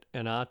on it,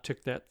 and I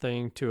took that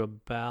thing to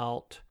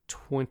about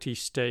 20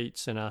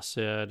 states, and I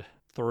said,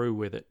 through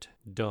with it,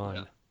 done.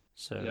 Yeah.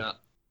 So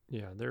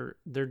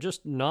they're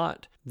just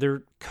not.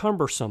 They're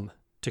cumbersome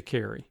to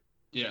carry.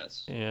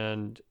 Yes.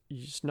 And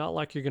it's not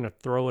like you're going to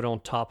throw it on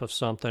top of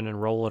something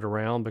and roll it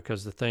around,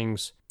 because the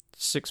thing's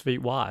 6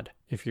 feet wide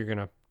if you're going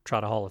to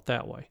try to haul it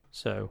that way.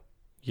 So,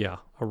 yeah,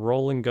 a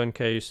rolling gun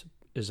case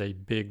is a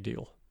big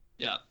deal.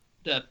 Yeah,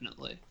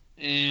 definitely.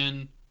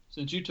 And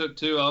since you took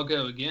 2, I'll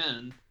go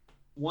again.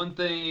 One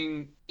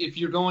thing, if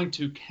you're going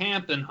to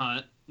camp and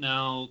hunt,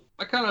 now,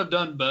 I kind of have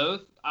done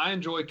both. I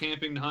enjoy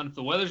camping to hunt. If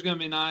the weather's going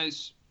to be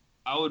nice,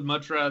 I would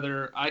much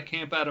rather, I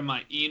camp out of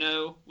my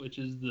Eno, which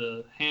is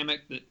the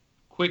hammock that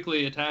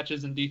quickly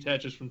attaches and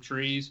detaches from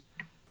trees.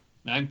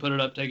 I can put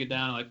it up, take it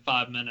down in like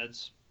 5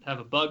 minutes. Have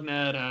a bug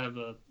net, I have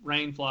a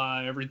rain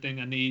fly, everything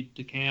I need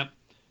to camp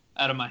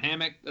out of my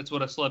hammock. That's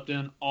what I slept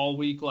in all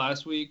week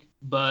last week.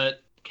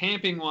 But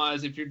camping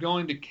wise, if you're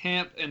going to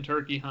camp and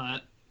turkey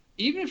hunt,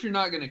 even if you're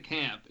not going to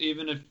camp,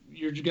 even if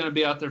you're going to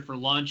be out there for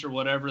lunch or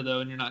whatever, though,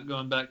 and you're not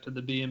going back to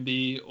the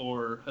B&B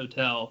or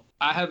hotel,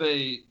 I have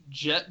a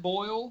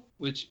Jetboil,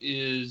 which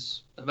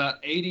is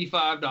about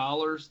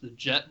 $85, the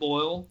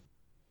Jetboil.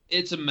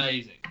 It's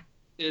amazing.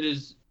 It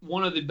is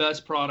one of the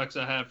best products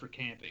I have for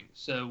camping.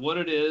 So what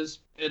it is,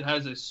 it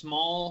has a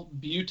small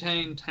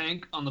butane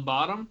tank on the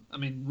bottom. I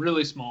mean,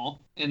 really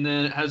small. And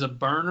then it has a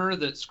burner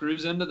that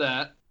screws into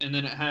that. And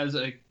then it has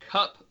a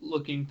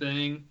cup-looking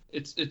thing.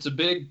 It's a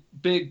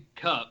big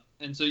cup.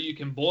 And so you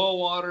can boil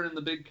water in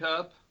the big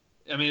cup.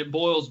 I mean, it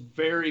boils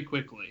very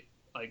quickly,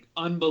 like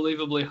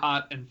unbelievably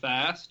hot and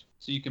fast.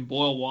 So you can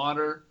boil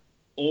water.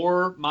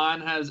 Or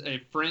mine has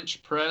a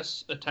French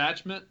press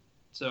attachment.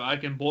 So I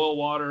can boil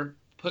water,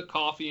 put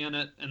coffee in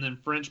it, and then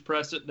French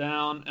press it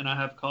down, and I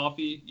have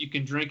coffee. You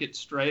can drink it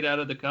straight out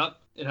of the cup.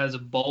 It has a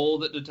bowl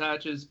that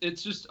detaches.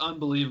 It's just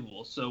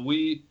unbelievable. So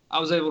I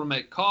was able to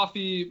make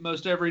coffee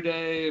most every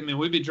day. I mean,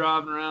 we'd be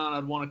driving around.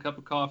 I'd want a cup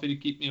of coffee to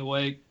keep me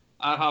awake.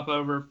 I'd hop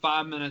over,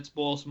 5 minutes,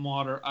 boil some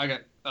water. I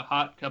got a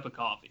hot cup of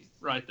coffee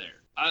right there.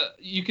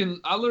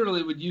 I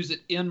literally would use it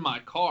in my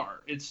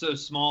car. It's so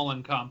small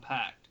and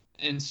compact.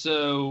 And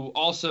so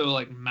also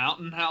like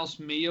Mountain House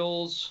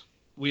meals,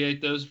 we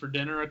ate those for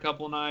dinner a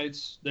couple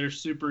nights. They're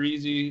super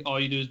easy. All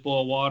you do is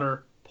boil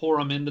water, pour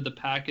them into the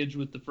package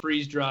with the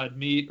freeze-dried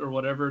meat or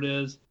whatever it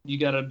is. You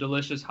got a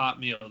delicious hot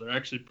meal. They're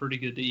actually pretty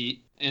good to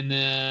eat. And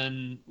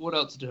then what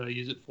else do I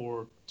use it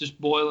for? Just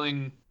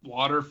boiling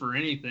water for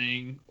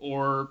anything,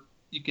 or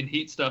you can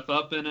heat stuff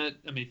up in it.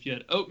 I mean, if you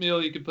had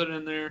oatmeal, you could put it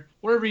in there.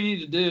 Whatever you need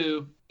to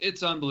do,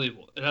 it's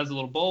unbelievable. It has a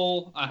little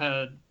bowl. I had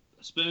a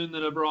spoon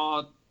that I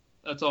brought.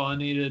 That's all I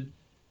needed.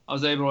 I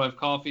was able to have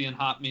coffee and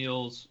hot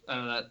meals out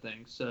of that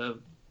thing. So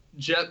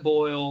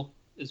Jetboil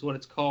is what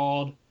it's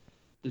called,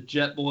 the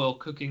Jetboil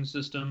cooking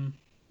system,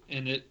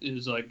 and it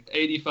is like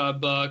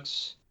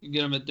 $85. You can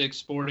get them at Dick's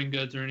Sporting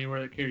Goods or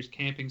anywhere that carries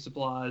camping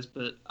supplies,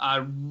 but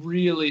I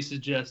really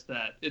suggest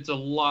that. It's a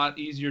lot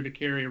easier to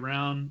carry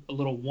around a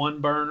little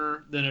one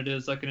burner than it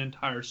is like an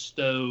entire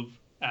stove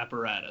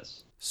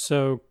apparatus.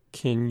 So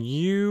can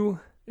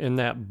you, in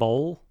that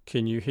bowl,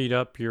 can you heat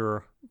up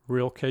your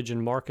real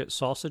Cajun Market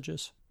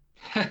sausages?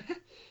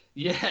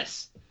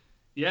 Yes.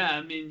 Yeah,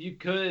 I mean, you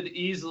could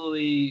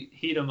easily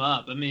heat them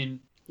up. I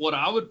mean, what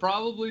I would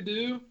probably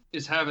do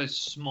is have a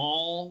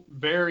small,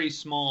 very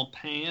small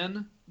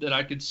pan that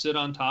I could sit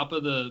on top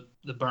of the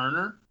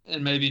burner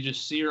and maybe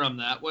just sear them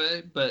that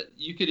way. But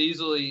you could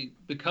easily,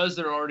 because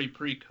they're already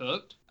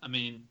pre-cooked, I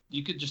mean,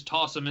 you could just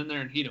toss them in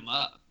there and heat them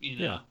up, you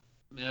know? Yeah.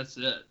 I mean, that's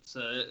it. So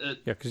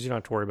Yeah, because you don't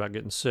have to worry about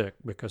getting sick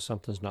because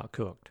something's not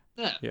cooked.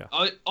 Yeah.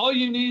 All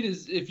you need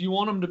is, if you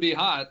want them to be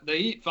hot, they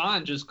eat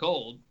fine just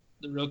cold.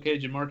 The real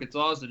Cajun Market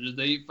sausages,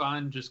 they eat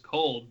fine just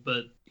cold.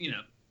 But, you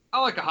know, I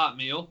like a hot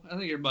meal. I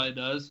think everybody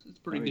does. It's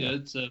pretty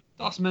good. So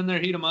toss them in there,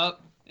 heat them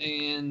up,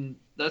 and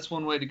that's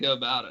one way to go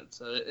about it.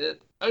 So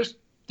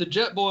the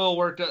Jetboil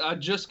worked. I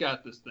just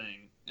got this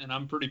thing, and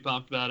I'm pretty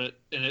pumped about it,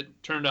 and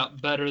it turned out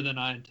better than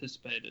I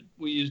anticipated.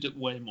 We used it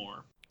way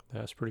more.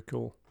 That's pretty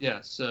cool. Yeah,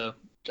 so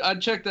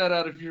I'd check that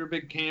out if you're a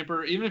big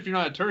camper. Even if you're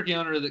not a turkey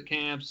hunter that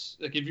camps,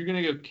 like if you're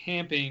going to go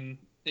camping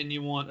and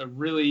you want a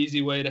really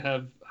easy way to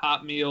have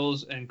hot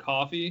meals and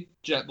coffee,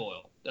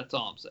 Jetboil. That's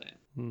all I'm saying.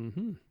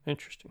 Mm-hmm.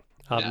 Interesting.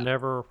 I've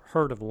never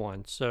heard of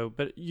one. So,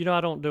 but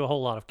I don't do a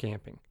whole lot of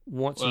camping.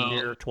 Once a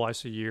year,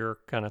 twice a year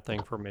kind of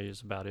thing for me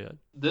is about it.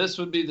 This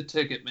would be the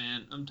ticket,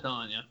 man. I'm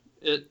telling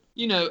you.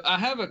 I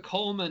have a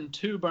Coleman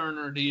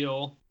 2-burner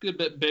deal, good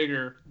bit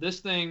bigger. This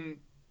thing,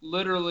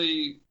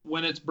 literally,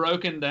 when it's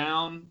broken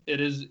down, it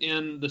is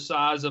in the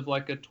size of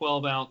like a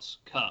 12-ounce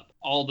cup,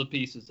 all the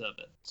pieces of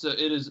it. So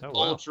it is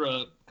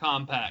ultra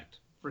compact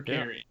for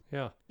carrying.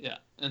 Yeah.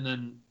 And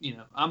then,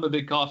 I'm a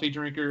big coffee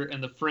drinker,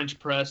 and the French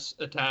press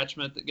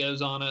attachment that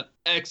goes on it,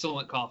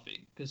 excellent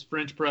coffee, because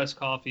French press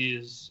coffee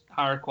is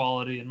higher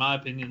quality, in my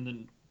opinion,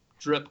 than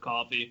drip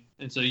coffee.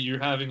 And so you're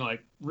having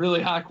like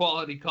really high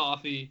quality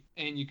coffee,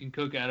 and you can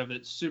cook out of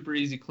it. Super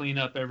easy, clean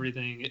up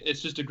everything.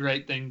 It's just a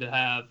great thing to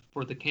have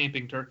for the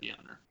camping turkey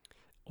hunter.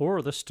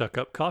 Or the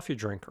stuck-up coffee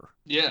drinker.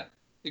 Yeah,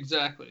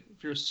 exactly.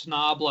 If you're a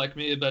snob like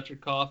me about your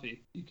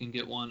coffee, you can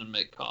get one and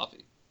make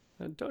coffee.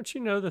 And don't you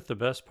know that the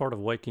best part of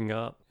waking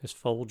up is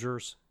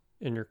Folgers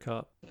in your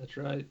cup? That's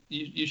right.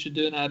 You should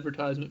do an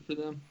advertisement for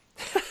them.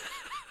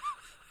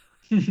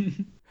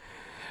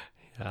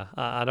 Yeah,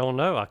 I don't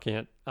know.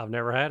 I've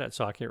never had it,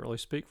 so I can't really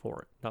speak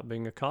for it. Not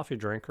being a coffee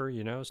drinker,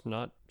 it's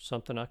not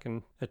something I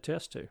can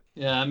attest to.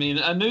 Yeah, I mean,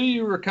 I knew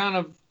you were kind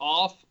of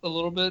off a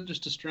little bit,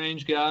 just a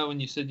strange guy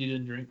when you said you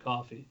didn't drink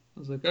coffee. I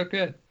was like,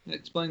 okay, that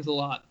explains a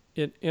lot.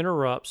 It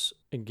interrupts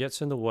and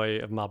gets in the way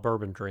of my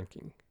bourbon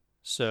drinking.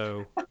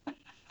 So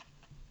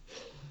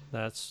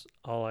that's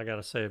all I got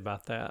to say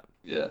about that.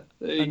 Yeah,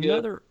 there you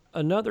go.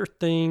 Another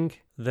thing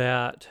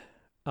that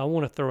I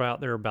want to throw out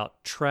there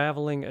about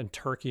traveling and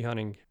turkey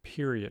hunting,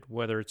 period,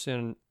 whether it's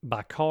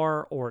by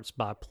car or it's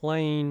by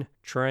plane,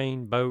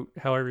 train, boat,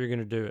 however you're going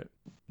to do it.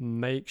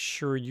 Make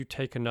sure you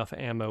take enough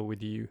ammo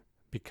with you,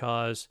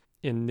 because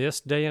in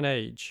this day and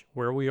age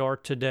where we are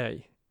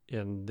today,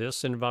 in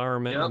this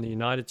environment Yep. in the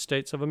United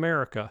States of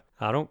America.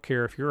 I don't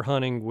care if you're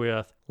hunting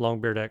with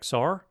Longbeard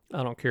XR.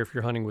 I don't care if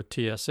you're hunting with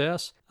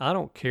TSS. I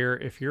don't care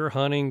if you're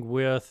hunting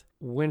with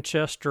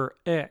Winchester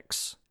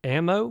X.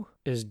 Ammo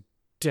is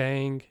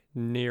dang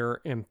near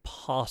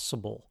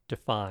impossible to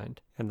find.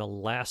 And the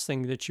last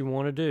thing that you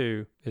want to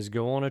do is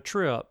go on a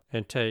trip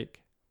and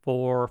take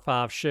 4 or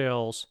 5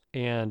 shells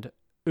and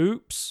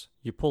oops,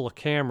 you pull a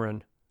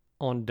Cameron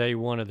on day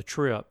 1 of the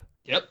trip.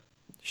 Yep.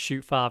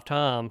 Shoot 5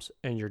 times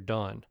and you're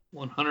done.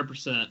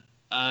 100%.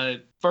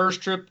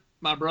 First trip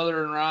my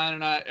brother and Ryan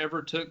and I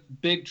ever took,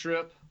 big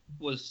trip,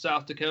 was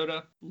South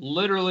Dakota.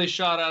 Literally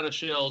shot out of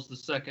shells the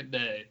second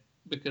day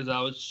because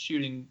I was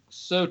shooting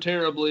so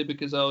terribly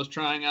because I was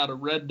trying out a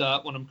red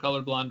dot when I'm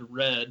colorblind to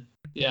red.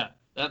 Yeah,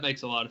 that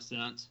makes a lot of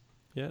sense.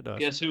 Yeah, it does.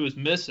 Guess who was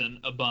missing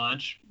a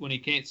bunch when he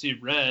can't see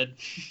red?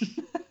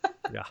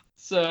 Yeah.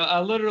 So I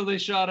literally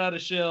shot out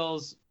of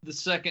shells the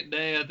second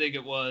day, I think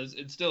it was,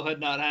 and still had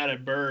not had a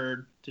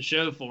bird to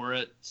show for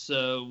it.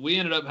 So we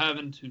ended up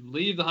having to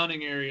leave the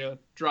hunting area,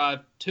 drive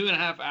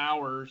 2.5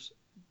 hours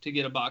to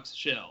get a box of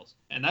shells.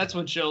 And that's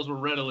when shells were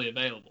readily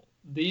available.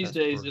 These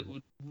That's days, brutal. it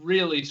would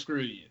really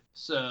screw you.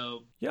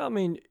 So, Yeah, I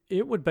mean,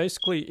 it would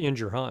basically end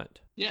your hunt.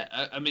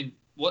 yeah, I mean,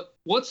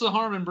 what's the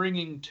harm in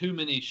bringing too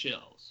many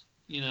shells?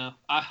 You know,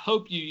 I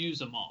hope you use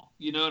them all.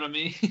 You know what I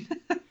mean?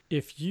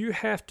 If you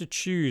have to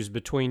choose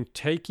between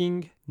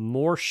taking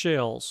more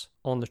shells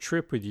on the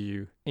trip with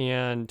you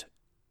and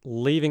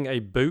leaving a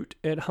boot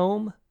at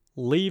home,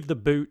 leave the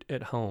boot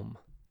at home.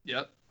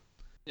 Yep.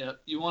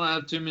 You want to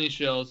have too many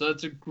shells.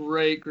 That's a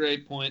great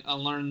point. I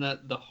learned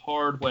that the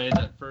hard way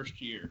that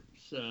first year.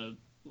 So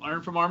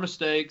learn from our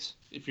mistakes.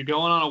 If you're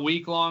going on a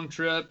week-long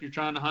trip, you're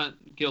trying to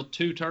kill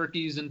 2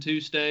 turkeys in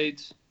 2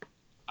 states,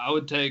 I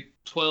would take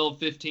 12,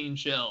 15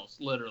 shells,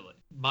 literally.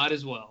 Might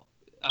as well.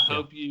 I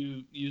hope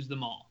you use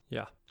them all.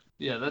 Yeah.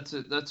 Yeah, that's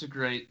a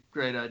great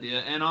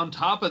idea. And on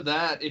top of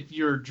that, if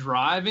you're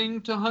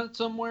driving to hunt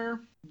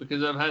somewhere,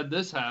 because I've had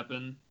this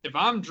happen, if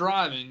I'm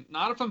driving,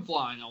 not if I'm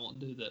flying, I won't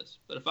do this,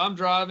 but if I'm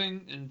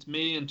driving and it's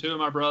me and 2 of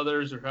my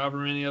brothers or however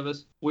many of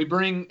us, we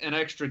bring an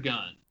extra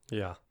gun.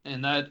 Yeah.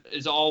 And that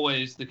is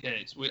always the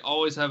case. We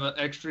always have an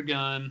extra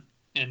gun.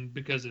 And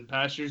because in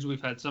past years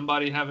we've had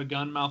somebody have a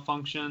gun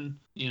malfunction,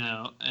 you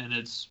know, and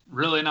it's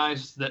really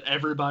nice that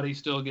everybody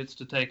still gets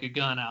to take a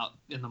gun out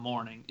in the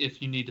morning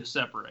if you need to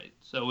separate.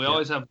 So we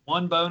always have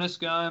one bonus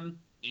gun.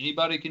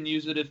 Anybody can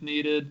use it if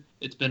needed.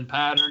 It's been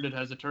patterned. It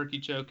has a turkey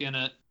choke in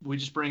it. We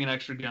just bring an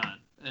extra gun.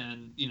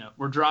 And, you know,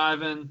 we're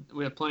driving.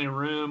 We have plenty of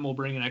room. We'll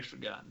bring an extra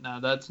gun. Now,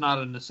 that's not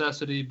a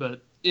necessity,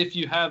 but if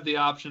you have the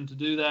option to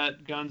do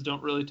that, guns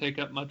don't really take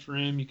up much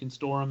room. You can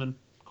store them in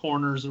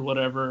corners or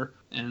whatever,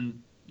 and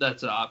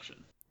that's an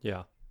option.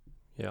 Yeah.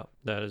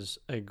 That is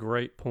a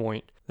great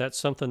point. That's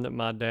something that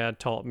my dad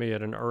taught me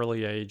at an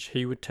early age.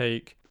 He would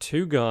take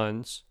 2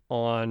 guns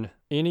on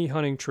any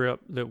hunting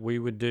trip that we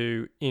would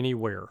do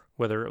anywhere,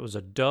 whether it was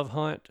a dove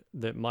hunt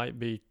that might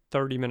be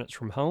 30 minutes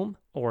from home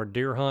or a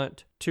deer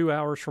hunt 2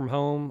 hours from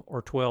home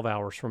or 12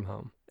 hours from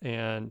home.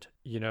 And,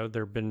 you know,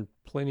 there have been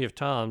plenty of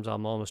times,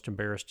 I'm almost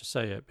embarrassed to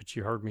say it, but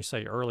you heard me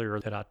say earlier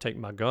that I take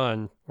my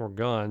gun or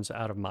guns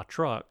out of my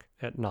truck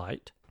at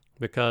night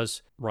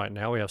because right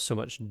now we have so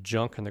much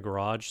junk in the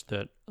garage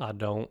that I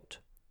don't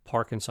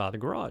park inside the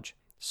garage.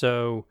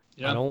 So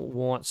I don't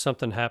want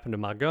something to happen to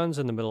my guns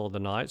in the middle of the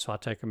night, so I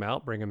take them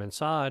out, bring them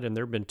inside. And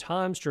there have been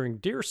times during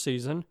deer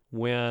season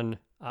when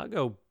I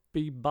go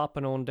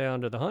bopping on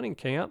down to the hunting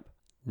camp,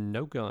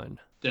 no gun.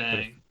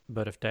 Dang.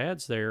 But if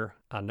Dad's there,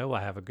 I know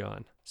I have a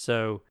gun.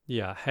 So,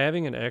 yeah,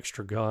 having an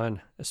extra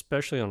gun,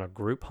 especially on a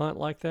group hunt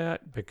like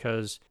that,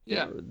 because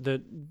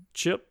the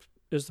Chip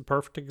is the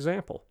perfect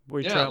example.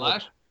 We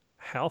traveled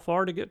how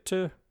far to get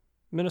to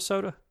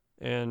Minnesota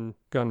and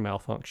gun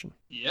malfunction.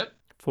 Yep.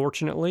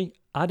 Fortunately,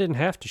 I didn't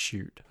have to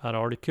shoot. I'd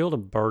already killed a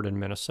bird in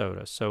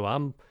Minnesota, so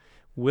I'm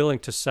willing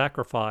to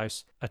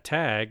sacrifice a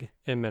tag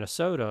in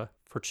Minnesota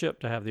for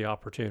Chip to have the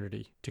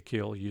opportunity to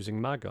kill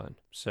using my gun.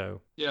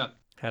 So,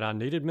 had I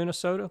needed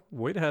Minnesota,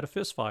 we'd have had a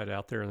fist fight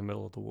out there in the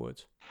middle of the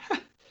woods.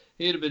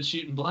 He'd have been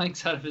shooting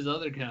blanks out of his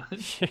other gun.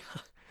 Yeah.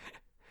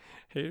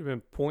 He'd have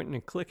been pointing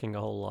and clicking a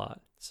whole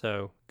lot.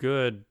 So,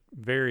 good,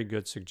 very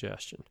good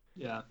suggestion.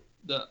 Yeah.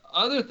 The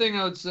other thing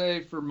I would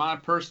say for my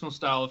personal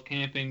style of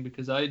camping,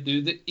 because I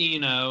do the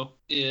Eno,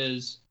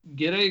 is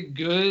get a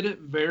good,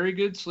 very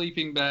good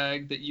sleeping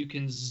bag that you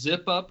can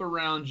zip up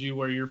around you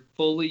where you're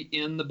fully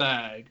in the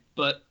bag,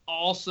 but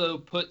also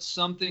put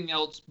something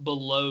else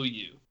below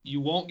you. You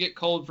won't get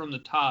cold from the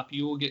top.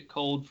 You will get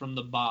cold from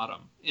the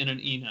bottom in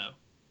an Eno.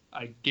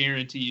 I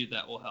guarantee you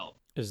that will help.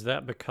 Is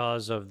that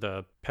because of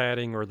the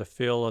padding or the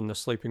fill in the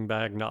sleeping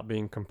bag not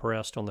being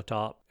compressed on the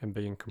top and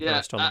being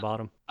compressed on the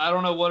bottom? I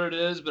don't know what it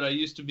is, but I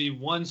used to be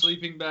one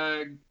sleeping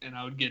bag and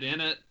I would get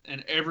in it,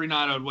 and every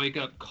night I would wake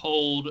up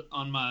cold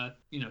on my,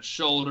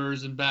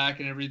 shoulders and back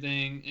and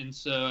everything. And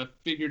so I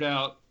figured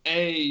out,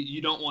 A,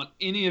 you don't want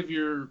any of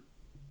your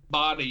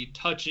body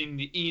touching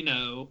the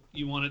Eno.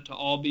 You want it to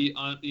all be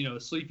on, a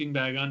sleeping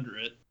bag under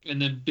it.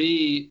 And then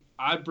B,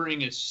 I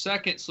bring a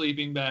second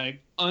sleeping bag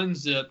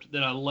unzipped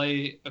that I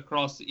lay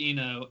across the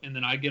Eno, and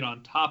then I get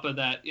on top of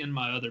that in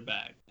my other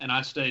bag, and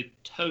I stay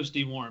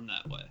toasty warm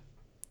that way.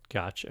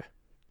 Gotcha.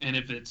 And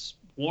if it's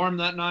warm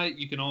that night,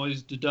 you can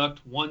always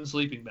deduct one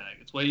sleeping bag.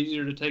 It's way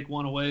easier to take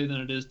one away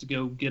than it is to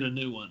go get a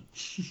new one.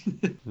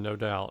 No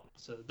doubt.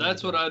 So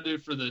that's what I do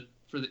for the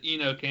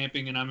Eno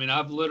camping. And I mean,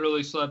 I've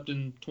literally slept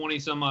in 20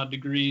 some odd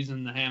degrees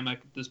in the hammock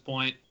at this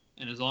point.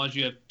 And as long as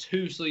you have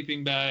 2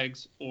 sleeping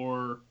bags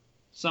or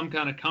some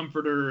kind of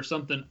comforter or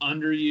something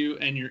under you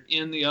and you're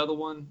in the other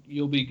one,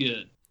 you'll be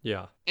good.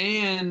 Yeah.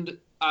 And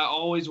I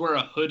always wear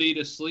a hoodie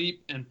to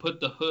sleep and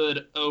put the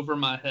hood over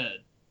my head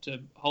to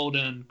hold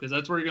in, because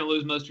that's where you're going to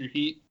lose most of your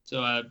heat.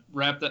 So I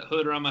wrap that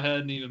hood around my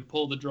head and even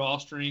pull the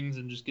drawstrings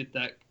and just get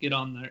that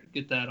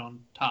on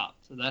top.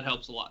 So that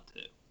helps a lot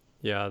too.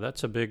 Yeah,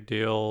 that's a big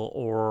deal.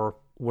 Or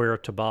wear a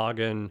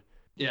toboggan.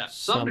 Yeah,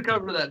 something to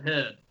cover that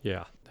head.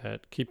 Yeah,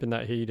 that keeping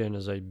that heat in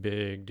is a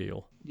big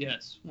deal.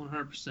 Yes,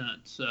 100%.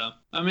 So,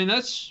 I mean,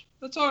 that's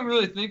all I can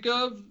really think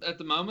of at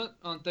the moment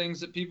on things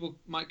that people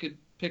could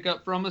pick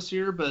up from us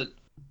here. But,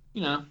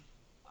 you know,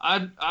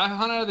 I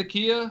hunt out of the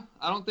Kia.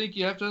 I don't think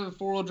you have to have a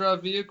 4-wheel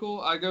drive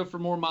vehicle. I go for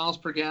more miles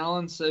per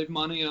gallon, save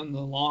money on the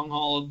long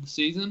haul of the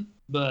season.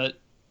 But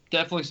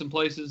definitely some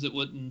places it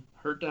wouldn't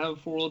hurt to have a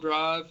 4-wheel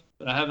drive.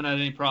 But I haven't had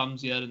any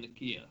problems yet in the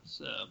Kia.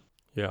 So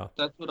yeah,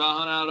 that's what I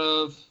hunt out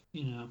of,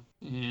 you know.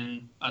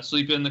 And I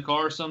sleep in the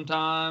car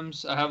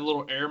sometimes. I have a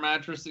little air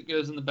mattress that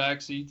goes in the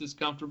back seat that's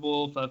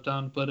comfortable if I have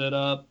time to put it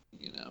up.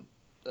 You know,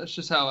 that's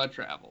just how I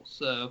travel.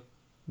 So,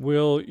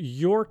 will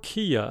your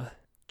Kia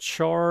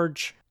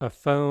charge a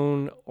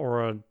phone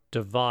or a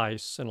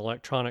device, an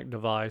electronic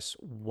device,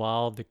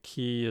 while the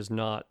key is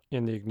not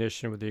in the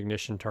ignition with the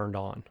ignition turned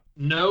on?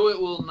 No, it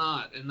will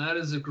not. And that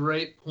is a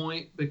great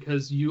point,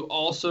 because you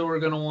also are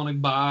going to want to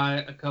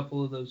buy a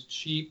couple of those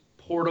cheap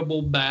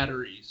portable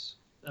batteries.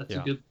 That's a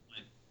good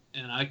point.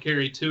 And I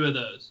carry 2 of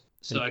those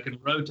so I can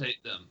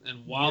rotate them.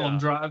 And while I'm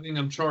driving,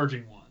 I'm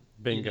charging one.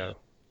 Bingo. You know?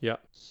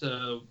 Yep.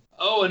 So,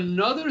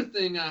 another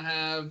thing I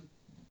have,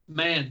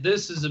 man,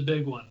 this is a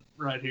big one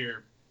right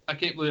here. I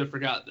can't believe I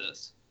forgot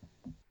this.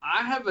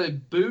 I have a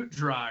boot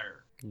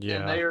dryer. Yeah.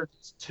 And they are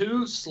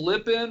 2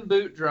 slip-in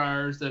boot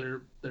dryers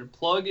they're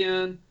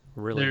plug-in.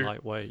 Really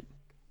lightweight.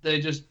 They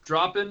just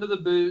drop into the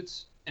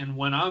boots, and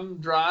when I'm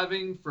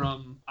driving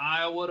from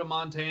Iowa to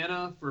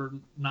Montana for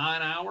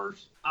 9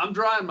 hours, I'm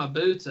drying my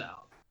boots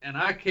out. And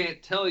I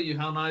can't tell you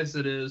how nice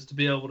it is to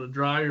be able to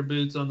dry your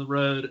boots on the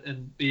road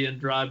and be in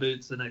dry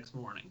boots the next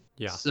morning.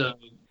 Yeah. So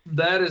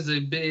that is a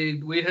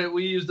big.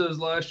 We used those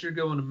last year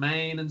going to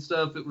Maine and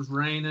stuff. It was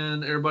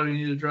raining. Everybody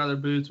needed to dry their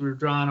boots. We were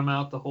drying them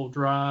out the whole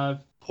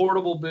drive.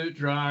 Portable boot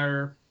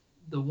dryer.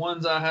 The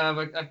ones I have,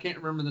 I can't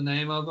remember the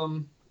name of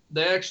them.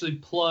 They actually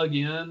plug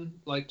in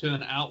like to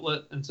an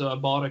outlet, and so I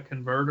bought a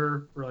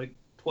converter for like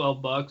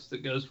 $12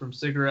 that goes from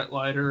cigarette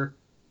lighter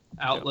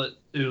outlet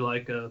to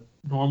like a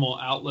normal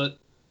outlet.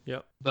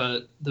 Yep.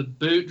 But the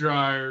boot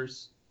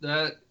dryers,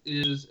 that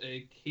is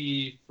a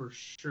key for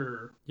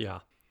sure. Yeah.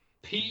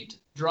 Pete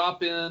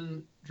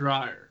drop-in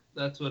dryer.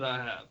 That's what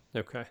I have.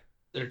 Okay.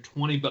 They're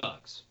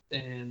 $20,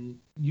 and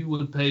you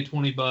would pay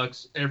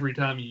 $20 every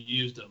time you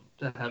used them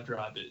to have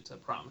dry boots. I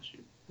promise you.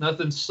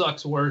 Nothing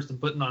sucks worse than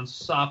putting on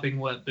sopping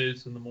wet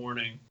boots in the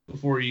morning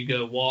before you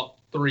go walk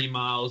 3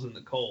 miles in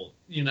the cold,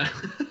 you know?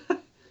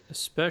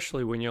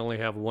 Especially when you only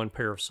have one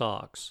pair of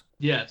socks.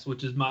 Yes,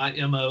 which is my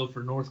MO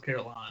for North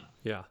Carolina.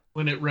 Yeah.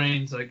 When it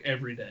rains like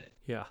every day.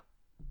 Yeah.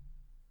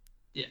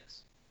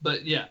 Yes.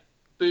 But yeah,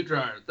 boot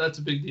dryer, that's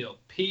a big deal.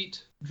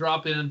 Pete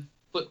drop-in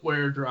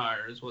footwear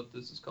dryer is what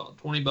this is called.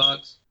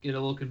 $20. Get a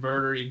little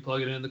converter, you can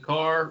plug it in the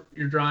car.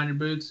 You're drying your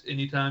boots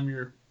anytime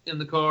you're in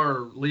the car,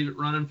 or leave it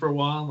running for a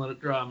while and let it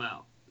dry them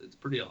out. It's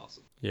pretty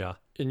awesome. Yeah.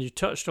 And you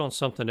touched on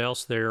something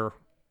else there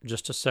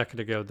just a second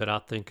ago that I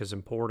think is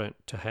important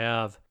to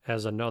have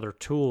as another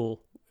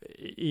tool,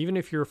 even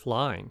if you're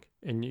flying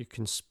and you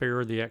can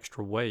spare the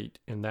extra weight,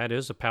 and that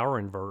is a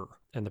power inverter.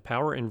 And the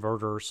power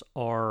inverters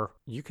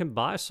you can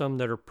buy some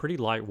that are pretty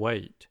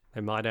lightweight.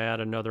 They might add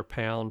another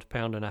pound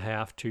and a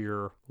half to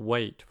your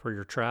weight for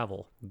your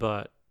travel.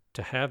 But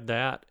to have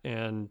that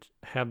and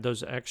have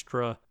those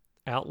extra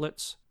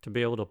outlets to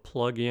be able to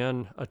plug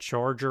in a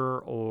charger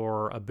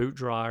or a boot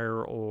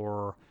dryer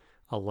or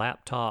a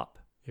laptop,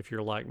 if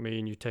you're like me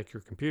and you take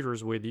your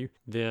computers with you,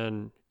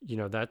 then, you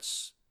know,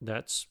 that's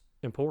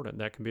important.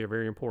 That can be a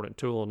very important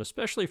tool. And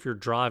especially if you're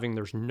driving,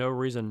 there's no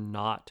reason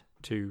not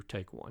to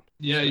take one.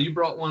 Yeah, you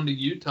brought one to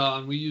Utah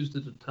and we used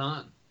it a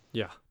ton.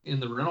 Yeah. In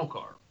the rental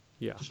car.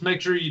 Yeah. Just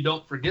make sure you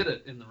don't forget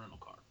it in the rental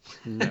car.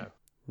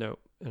 No.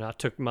 And I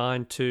took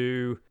mine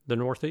to the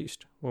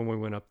Northeast when we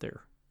went up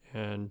there.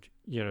 And,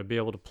 you know, be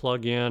able to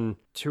plug in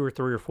 2 or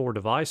 3 or 4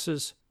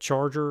 devices,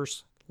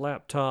 chargers,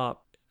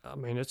 laptop. I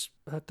mean,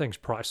 that thing's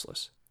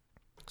priceless.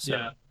 So,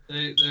 yeah,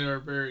 they are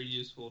very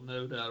useful,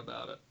 no doubt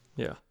about it.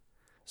 Yeah.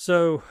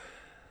 So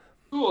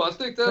cool. I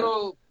think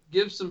that'll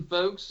give some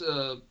folks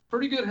a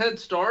pretty good head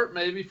start,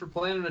 maybe for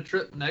planning a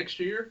trip next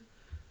year.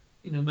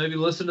 You know, maybe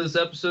listen to this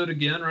episode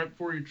again right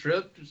before your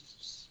trip.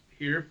 Just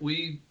hear if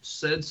we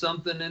said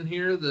something in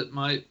here that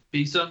might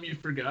be something you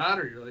forgot,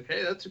 or you're like,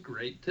 hey, that's a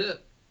great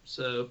tip.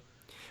 So,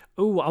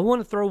 Oh, I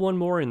want to throw one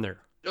more in there.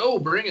 oh,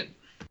 bring it.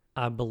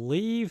 I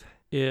believe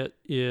it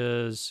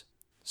is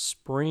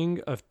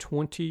spring of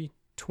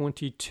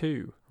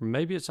 2022, or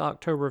maybe it's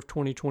October of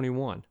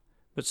 2021.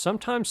 But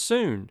sometime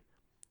soon,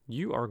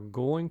 you are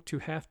going to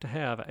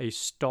have a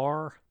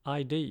star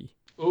ID.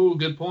 Oh,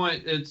 good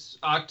point. It's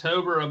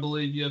October, I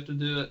believe you have to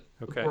do it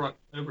before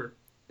October.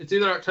 It's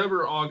either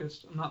October or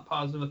August. I'm not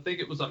positive. I think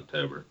it was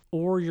October.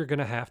 Or you're going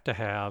to have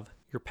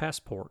your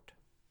passport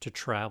to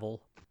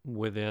travel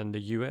within the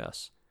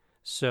U.S.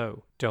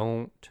 So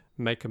don't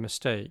make a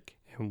mistake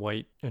and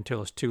wait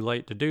until it's too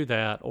late to do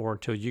that, or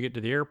until you get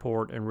to the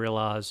airport and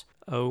realize,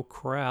 oh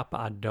crap,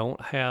 I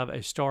don't have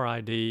a star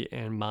ID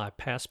and my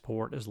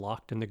passport is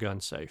locked in the gun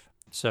safe.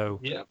 So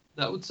yeah,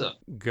 that would suck.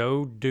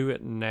 Go do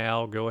it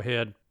now. Go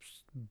ahead,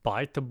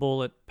 bite the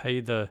bullet, pay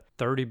the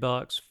 $30,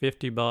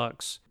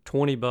 $50,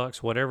 $20,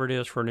 whatever it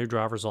is for a new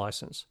driver's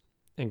license,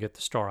 and get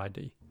the star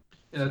ID.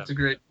 Yeah, that's a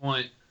great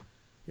point.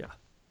 Yeah.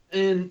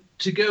 And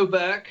to go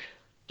back,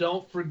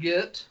 don't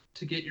forget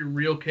to get your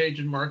Real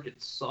Cajun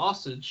Market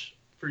sausage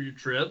for your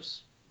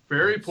trips.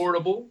 Very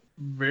portable,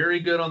 very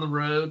good on the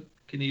road.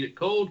 Can eat it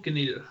cold, can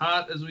eat it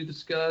hot, as we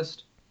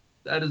discussed.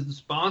 That is the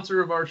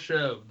sponsor of our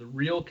show, the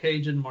Real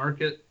Cajun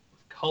Market,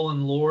 with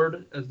Cullen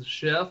Lord as the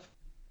chef.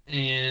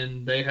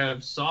 And they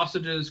have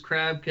sausages,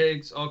 crab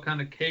cakes, all kind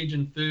of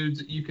Cajun foods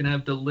that you can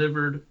have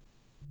delivered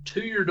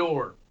to your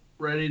door,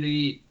 ready to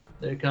eat.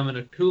 They come in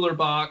a cooler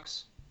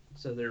box,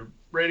 so they're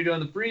ready to go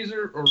in the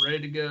freezer or ready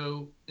to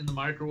go in the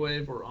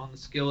microwave or on the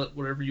skillet,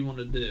 whatever you want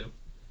to do.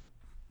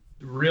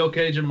 The Real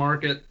Cajun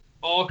Market,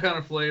 all kind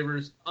of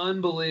flavors,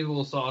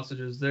 unbelievable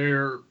sausages.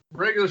 They're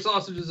regular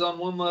sausages on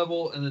one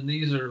level, and then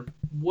these are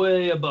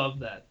way above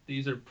that.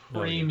 These are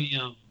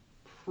premium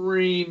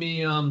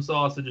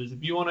sausages.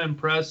 If you want to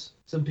impress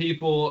some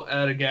people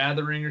at a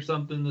gathering or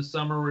something this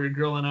summer where you're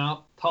grilling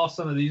out, toss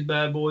some of these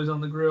bad boys on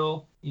the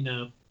grill. You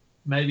know,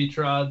 maybe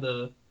try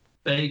the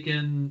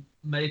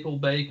maple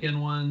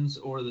bacon ones,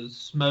 or the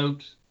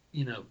smoked,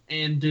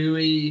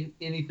 andouille,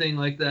 anything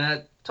like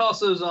that.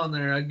 Toss those on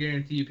there. I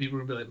guarantee you people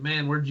are going to be like,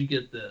 man, where'd you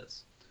get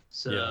this?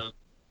 So yeah.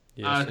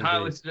 Yes, I'd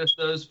highly suggest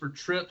those for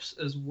trips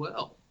as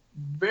well.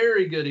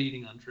 Very good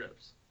eating on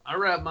trips. I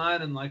wrap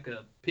mine in like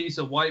a piece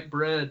of white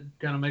bread,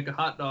 kind of make a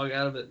hot dog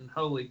out of it, and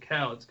holy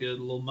cow, it's good.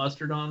 A little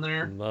mustard on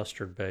there.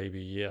 Mustard,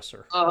 baby. Yes,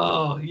 sir.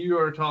 Oh, you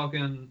are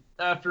talking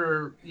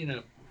after,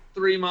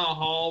 3-mile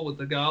haul with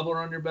the gobbler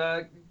on your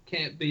back.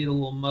 Can't beat a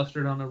little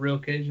mustard on a Real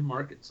Cajun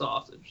Market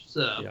sausage.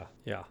 So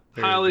yeah.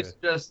 Highly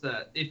suggest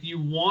that. If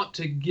you want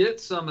to get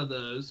some of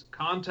those,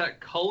 contact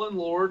Cullen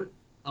Lord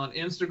on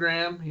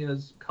Instagram. He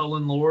has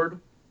Cullen Lord,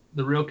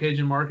 the Real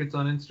Cajun Market's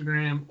on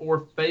Instagram,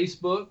 or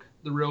Facebook,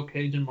 the Real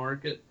Cajun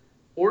Market,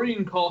 or you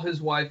can call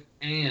his wife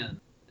Ann,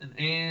 and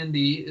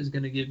Andy is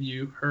going to give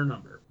you her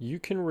number. You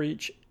can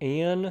reach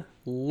Ann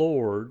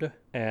Lord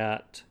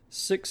at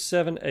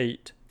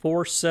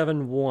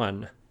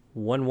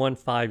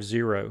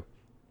 678-471-1150.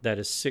 That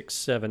is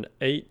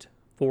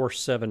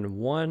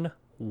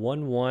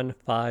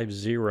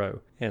 678-471-1150.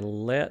 And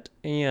let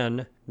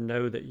Ann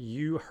know that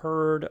you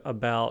heard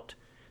about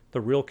the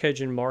Real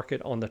Cajun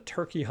Market on the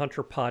Turkey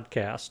Hunter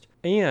podcast.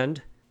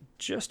 And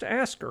just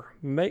ask her.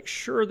 Make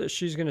sure that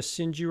she's going to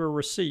send you a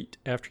receipt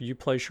after you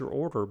place your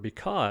order,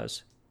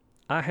 because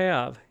I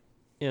have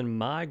in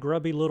my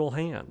grubby little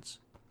hands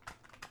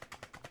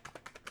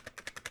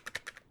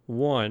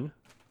 1,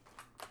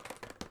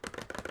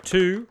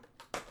 2,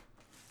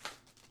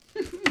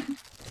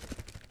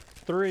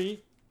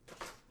 3.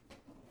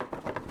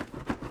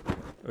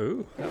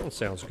 Ooh, that one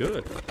sounds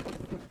good.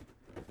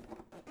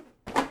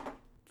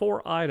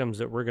 4 items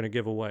that we're going to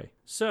give away.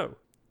 So,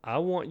 I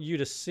want you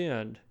to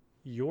send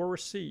your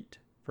receipt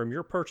from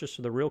your purchase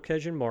of the Real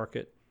Cajun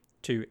Market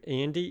to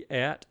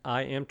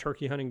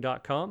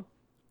Andy@IamTurkeyHunting.com,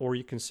 or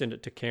you can send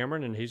it to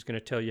Cameron, and he's going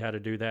to tell you how to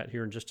do that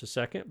here in just a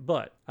second.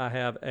 But I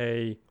have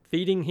a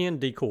feeding hen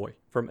decoy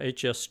from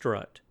HS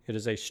Strut. It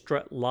is a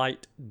Strut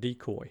Light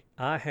decoy.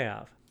 I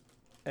have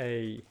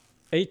a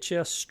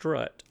HS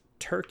Strut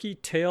turkey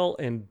tail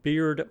and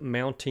beard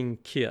mounting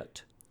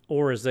kit,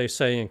 or as they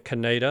say in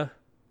Canada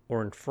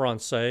or in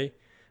Francais,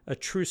 a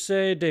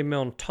trousseau de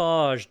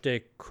montage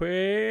de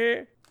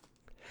cuir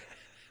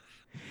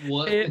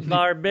et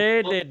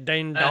barbe de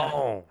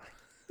dindon.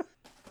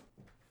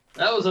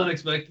 That was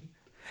unexpected.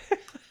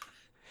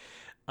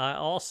 I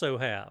also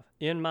have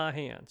in my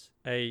hands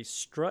a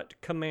Strut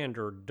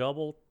Commander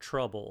Double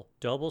Trouble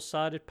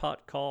double-sided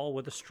pot call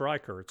with a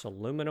striker. It's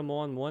aluminum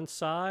on one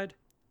side,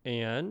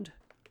 and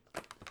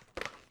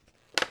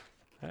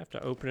I have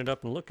to open it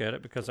up and look at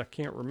it because I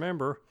can't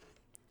remember.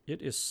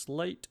 It is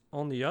slate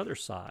on the other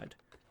side.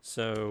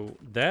 So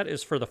that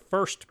is for the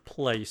first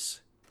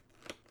place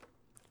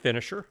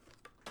finisher.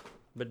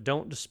 But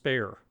don't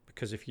despair,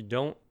 because if you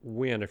don't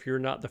win, if you're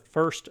not the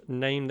first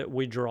name that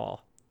we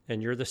draw,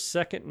 and you're the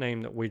second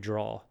name that we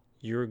draw,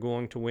 you're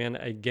going to win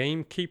a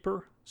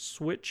Gamekeeper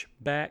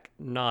switchback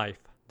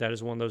knife That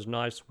is one of those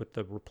knives with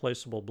the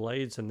replaceable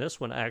blades, and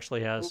this one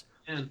actually has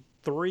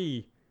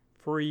 3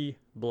 free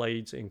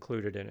blades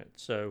included in it.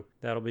 So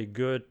that'll be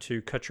good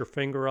to cut your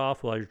finger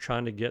off while you're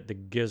trying to get the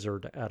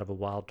gizzard out of a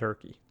wild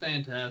turkey.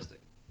 Fantastic.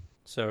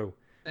 So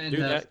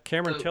do that.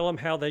 Cameron, tell them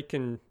how they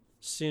can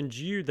send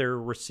you their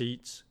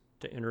receipts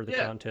to enter the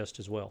contest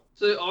as well.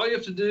 So all you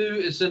have to do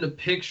is send a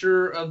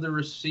picture of the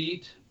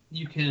receipt.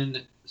 You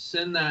can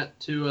send that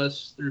to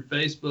us through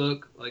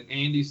Facebook, like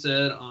Andy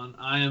said, on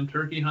I Am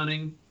Turkey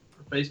Hunting,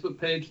 our Facebook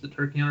page, the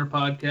Turkey Hunter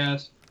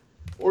Podcast.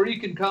 Or you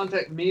can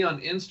contact me on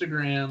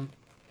Instagram.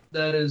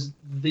 That is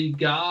the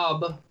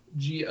Gob,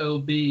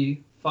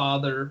 G-O-B,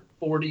 Father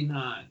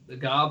 49. The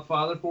Gob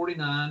Father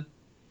 49.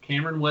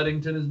 Cameron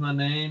Weddington is my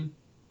name.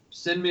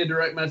 Send me a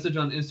direct message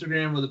on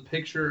Instagram with a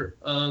picture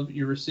of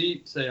your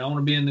receipt. Say, I want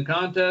to be in the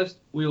contest.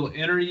 We will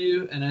enter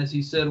you. And as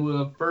he said, we'll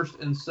have first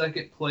and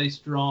second place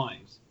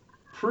drawings.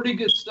 Pretty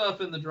good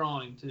stuff in the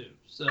drawing, too.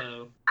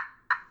 So,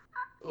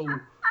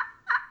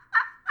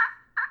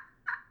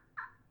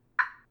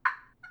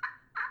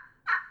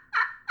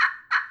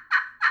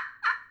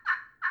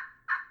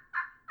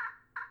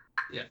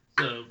 yeah,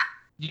 so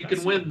you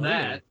can win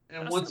that.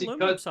 And once he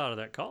cuts out of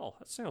that call,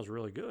 that sounds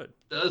really good.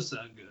 Does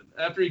sound good.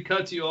 After he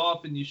cuts you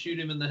off and you shoot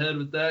him in the head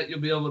with that, you'll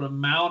be able to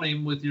mount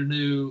him with your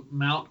new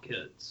mount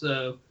kit.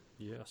 So,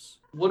 yes,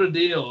 what a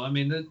deal! I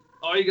mean,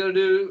 all you got to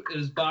do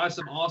is buy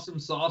some awesome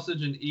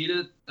sausage and eat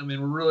it. I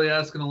mean, we're really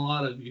asking a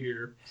lot of you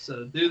here.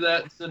 So do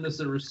that. Send us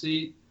a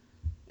receipt,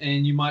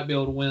 and you might be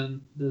able to win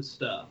this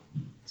stuff.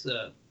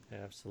 So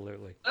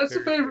absolutely, that's the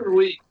favorite of the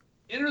week.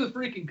 Enter the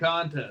freaking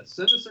contest.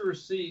 Send us a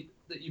receipt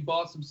that you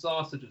bought some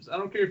sausages. I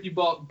don't care if you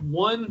bought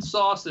one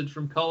sausage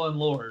from Cullen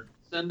Lord.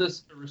 Send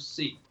us a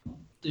receipt.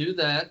 Do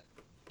that,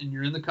 and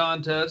you're in the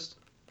contest.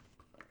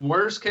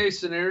 Worst case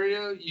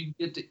scenario, you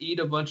get to eat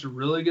a bunch of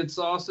really good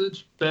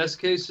sausage. Best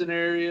case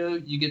scenario,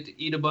 you get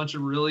to eat a bunch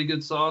of really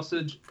good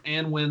sausage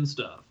and win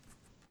stuff.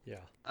 Yeah.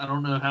 I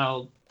don't know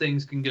how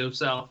things can go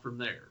south from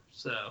there.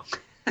 So.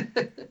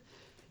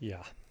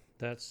 Yeah,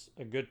 that's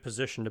a good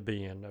position to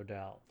be in, no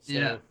doubt. So,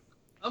 yeah.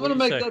 I'm going to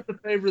make that the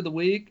favorite of the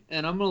week,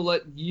 and I'm going to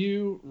let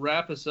you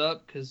wrap us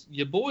up because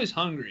your boy's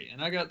hungry,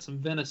 and I got some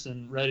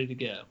venison ready to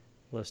go.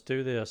 Let's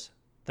do this.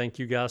 Thank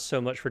you guys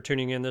so much for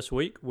tuning in this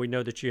week. We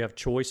know that you have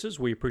choices.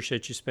 We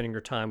appreciate you spending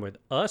your time with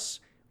us.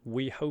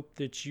 We hope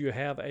that you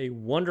have a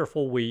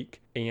wonderful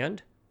week,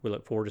 and we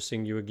look forward to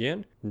seeing you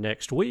again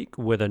next week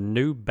with a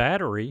new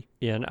battery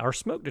in our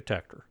smoke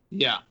detector.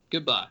 Yeah,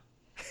 goodbye.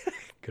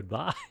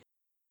 Goodbye.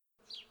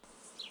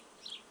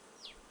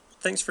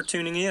 Thanks for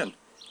tuning in.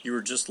 You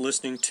were just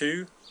listening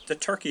to the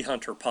Turkey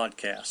Hunter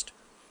Podcast.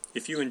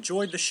 If you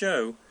enjoyed the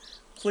show,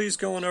 please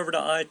go on over to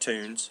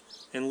iTunes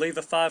and leave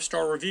a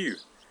 5-star review.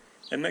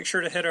 And make sure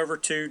to head over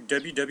to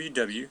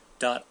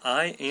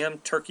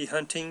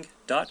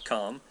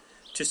www.iamturkeyhunting.com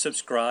to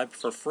subscribe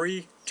for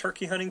free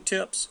turkey hunting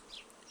tips,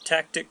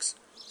 tactics,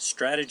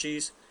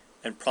 strategies,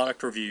 and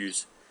product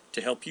reviews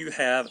to help you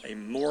have a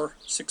more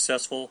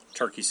successful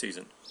turkey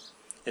season.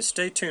 And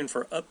stay tuned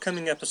for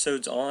upcoming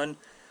episodes on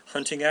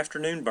hunting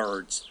afternoon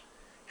birds,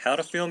 how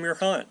to film your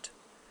hunt,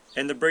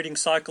 and the breeding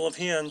cycle of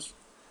hens,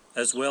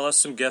 as well as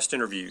some guest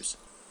interviews.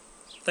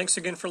 Thanks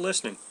again for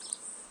listening.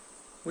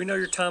 We know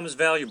your time is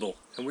valuable,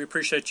 and we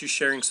appreciate you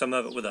sharing some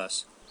of it with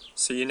us.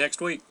 See you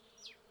next week.